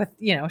share it with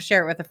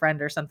a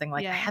friend or something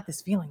like, Yeah. I had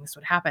this feeling this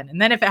would happen. And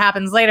then if it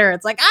happens later,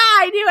 it's like,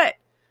 I knew it.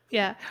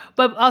 Yeah.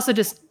 But also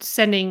just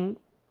sending,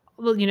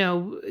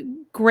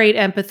 great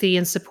empathy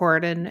and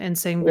support and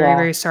saying very, Yeah.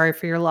 very sorry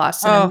for your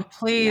loss. And Oh,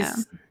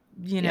 please,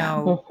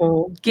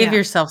 Mhm. give Yeah.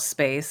 yourself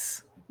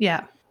space,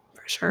 yeah,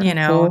 for sure.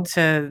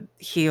 to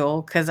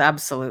heal. Cause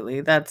absolutely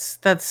that's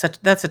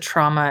a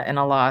trauma and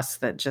a loss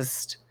that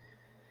just,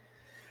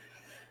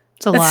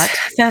 It's a lot.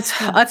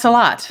 that's a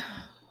lot.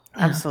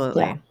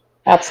 Absolutely. Yeah.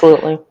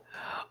 Absolutely.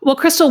 Well,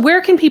 Crystal,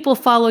 where can people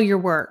follow your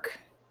work?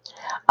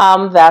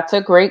 That's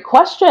a great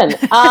question.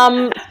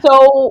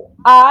 So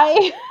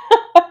I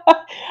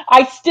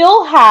I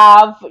still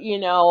have,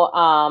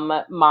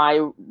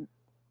 my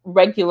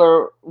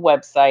regular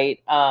website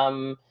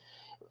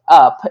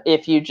up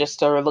if you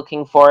just are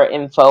looking for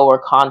info or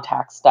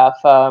contact stuff,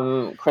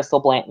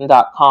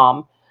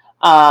 crystalblanton.com.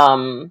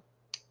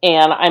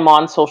 And I'm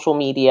on social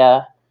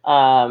media,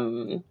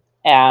 and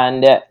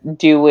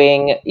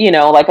doing,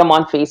 like I'm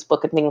on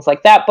Facebook and things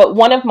like that. But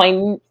one of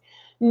my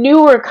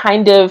newer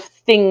kind of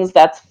things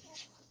that's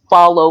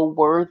follow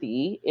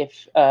worthy,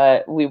 if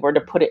we were to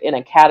put it in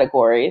a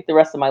category, the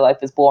rest of my life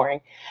is boring,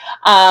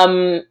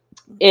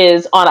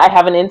 is I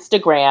have an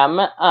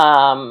Instagram,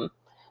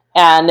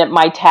 and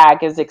my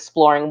tag is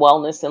exploring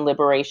wellness and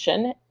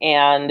liberation.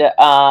 And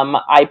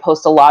I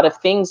post a lot of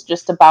things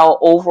just about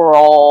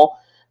overall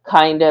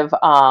kind of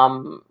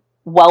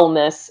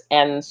wellness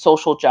and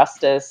social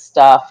justice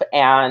stuff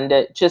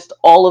and just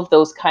all of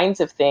those kinds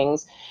of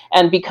things.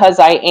 And because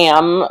I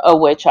am a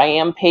witch, I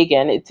am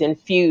pagan, it's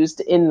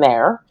infused in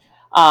there.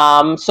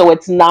 So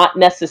it's not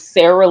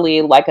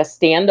necessarily like a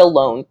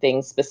standalone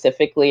thing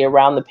specifically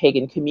around the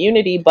pagan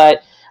community,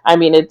 but I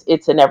mean,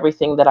 it's in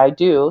everything that I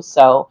do.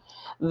 So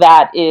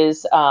that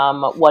is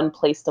one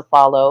place to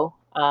follow.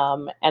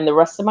 And the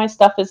rest of my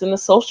stuff is in the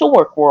social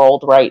work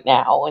world right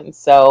now. And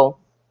so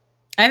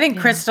I think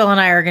Crystal and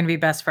I are going to be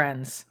best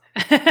friends.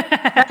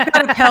 I've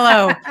got a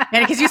pillow,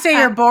 and because you say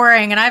you're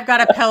boring, and I've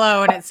got a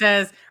pillow, and it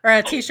says, or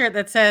a T-shirt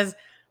that says,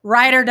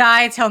 "Ride or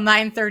die till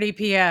 9:30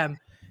 p.m."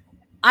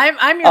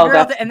 I'm your girl,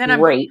 that's and then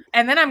great.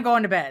 I'm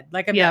going to bed.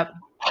 Like I'm Yep. done.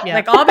 Yep.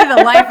 Like I'll be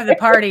the life of the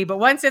party, but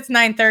once it's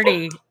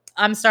 9:30,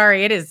 I'm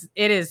sorry, it is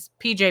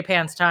PJ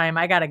pants time.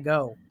 I gotta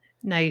go.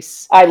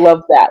 Nice. I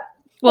love that.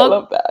 Well, I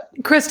love that.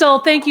 Crystal,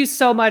 thank you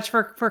so much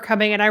for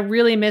coming, and I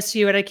really miss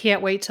you, and I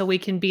can't wait till we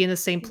can be in the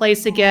same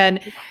place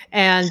again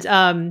and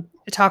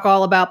talk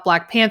all about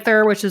Black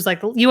Panther, which is like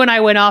you and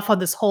I went off on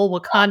this whole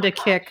Wakanda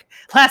kick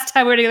last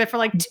time we were together for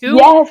like 2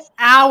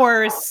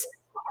 hours.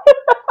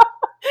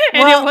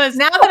 And well, it was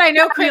now that I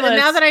know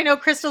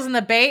fabulous. Crystal's in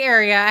the Bay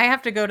Area, I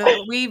have to go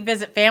we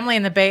visit family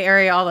in the Bay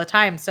Area all the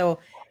time, so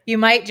you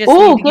might just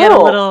need to get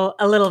a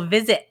little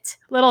visit.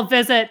 Little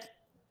visit.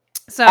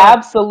 So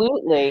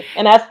Absolutely.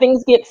 And as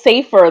things get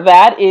safer,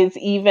 that is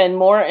even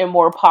more and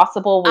more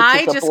possible, which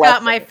I is a just blessing.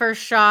 got my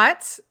first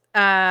shot.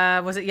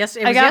 Was it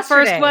yesterday? I got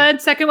first one,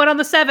 second one on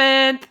the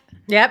 7th.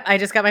 Yep, I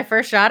just got my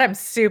first shot. I'm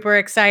super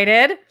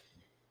excited.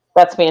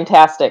 That's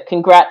fantastic.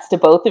 Congrats to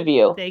both of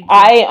you. Thank you.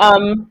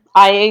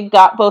 I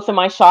got both of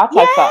my shots.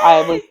 Yay!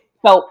 I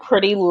felt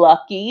pretty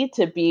lucky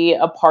to be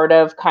a part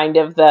of kind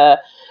of the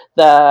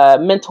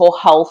mental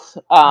health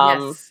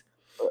Yes.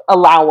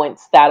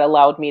 allowance that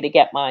allowed me to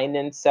get mine.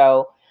 And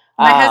so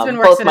My husband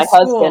works both at my a school,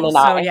 husband and so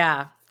I.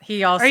 yeah,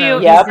 he also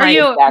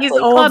Exactly. he's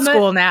old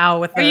school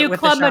now with Are you with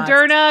Club the shots.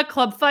 Moderna,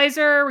 Club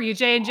Pfizer? Were you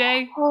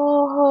J&J?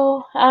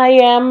 Oh, I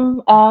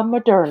am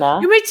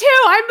Moderna. You me too.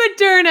 I'm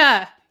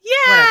Moderna.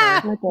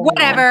 Yeah.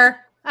 Whatever.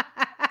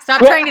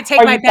 Stop trying to take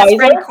Are my you best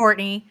friend Pfizer?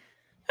 Courtney.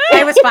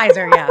 I was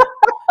Pfizer, yeah.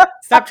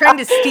 Stop trying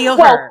to steal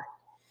her.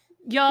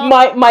 Y'all,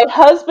 My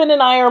husband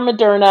and I are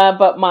Moderna,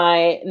 but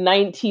my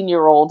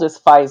 19-year-old is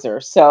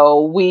Pfizer.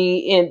 So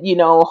we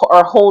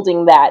are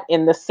holding that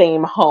in the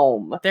same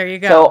home. There you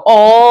go. So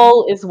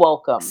all is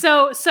welcome.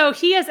 So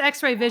he has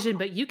X-ray vision,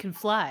 but you can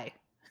fly.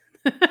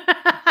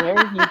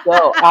 There you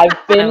go.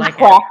 I've been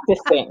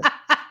practicing.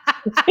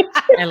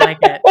 I like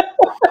it.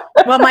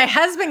 Well, my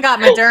husband got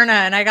Moderna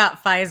and I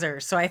got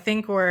Pfizer, so I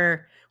think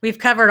we've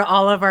covered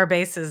all of our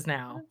bases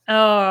now.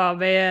 Oh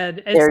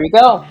man. There you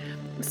go.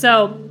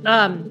 So,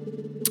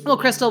 well,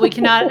 Crystal, we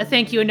cannot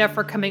thank you enough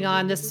for coming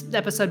on. This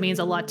episode means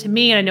a lot to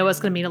me, and I know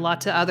it's going to mean a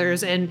lot to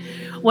others. And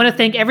want to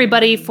thank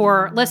everybody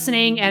for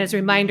listening. And as a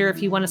reminder,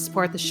 if you want to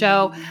support the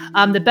show,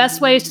 the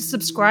best way is to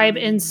subscribe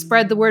and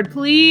spread the word.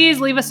 Please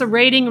leave us a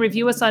rating,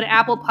 review us on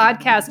Apple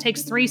Podcasts. It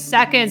takes 3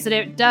 seconds, and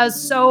it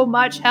does so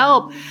much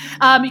help.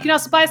 You can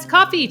also buy us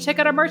coffee. Check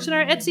out our merch in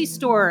our Etsy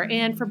store.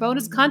 And for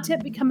bonus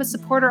content, become a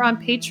supporter on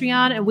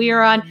Patreon. And we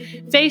are on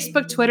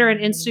Facebook, Twitter,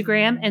 and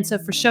Instagram. And so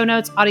for show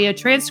notes, audio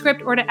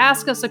transcript, or to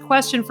ask us a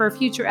question for a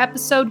future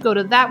episode, go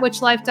to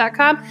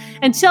thatwitchlife.com.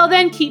 Until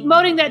then, keep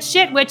moaning that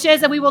shit,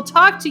 witches, and we will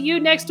talk to you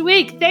next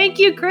week. Thank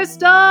you,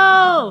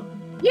 Crystal.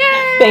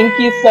 Yay! Thank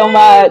you so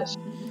much.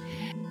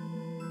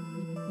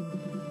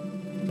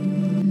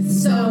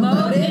 So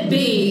mote it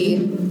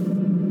be.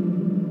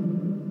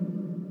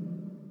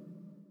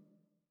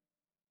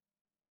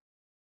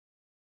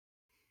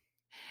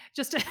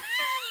 Just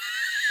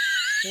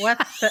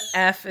What the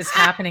F is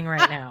happening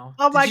right now?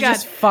 Oh my Did you God.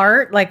 just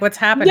fart? Like, what's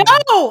happening?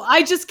 No,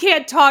 I just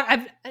can't talk.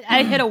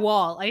 I hit a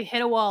wall. I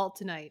hit a wall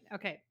tonight.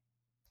 Okay.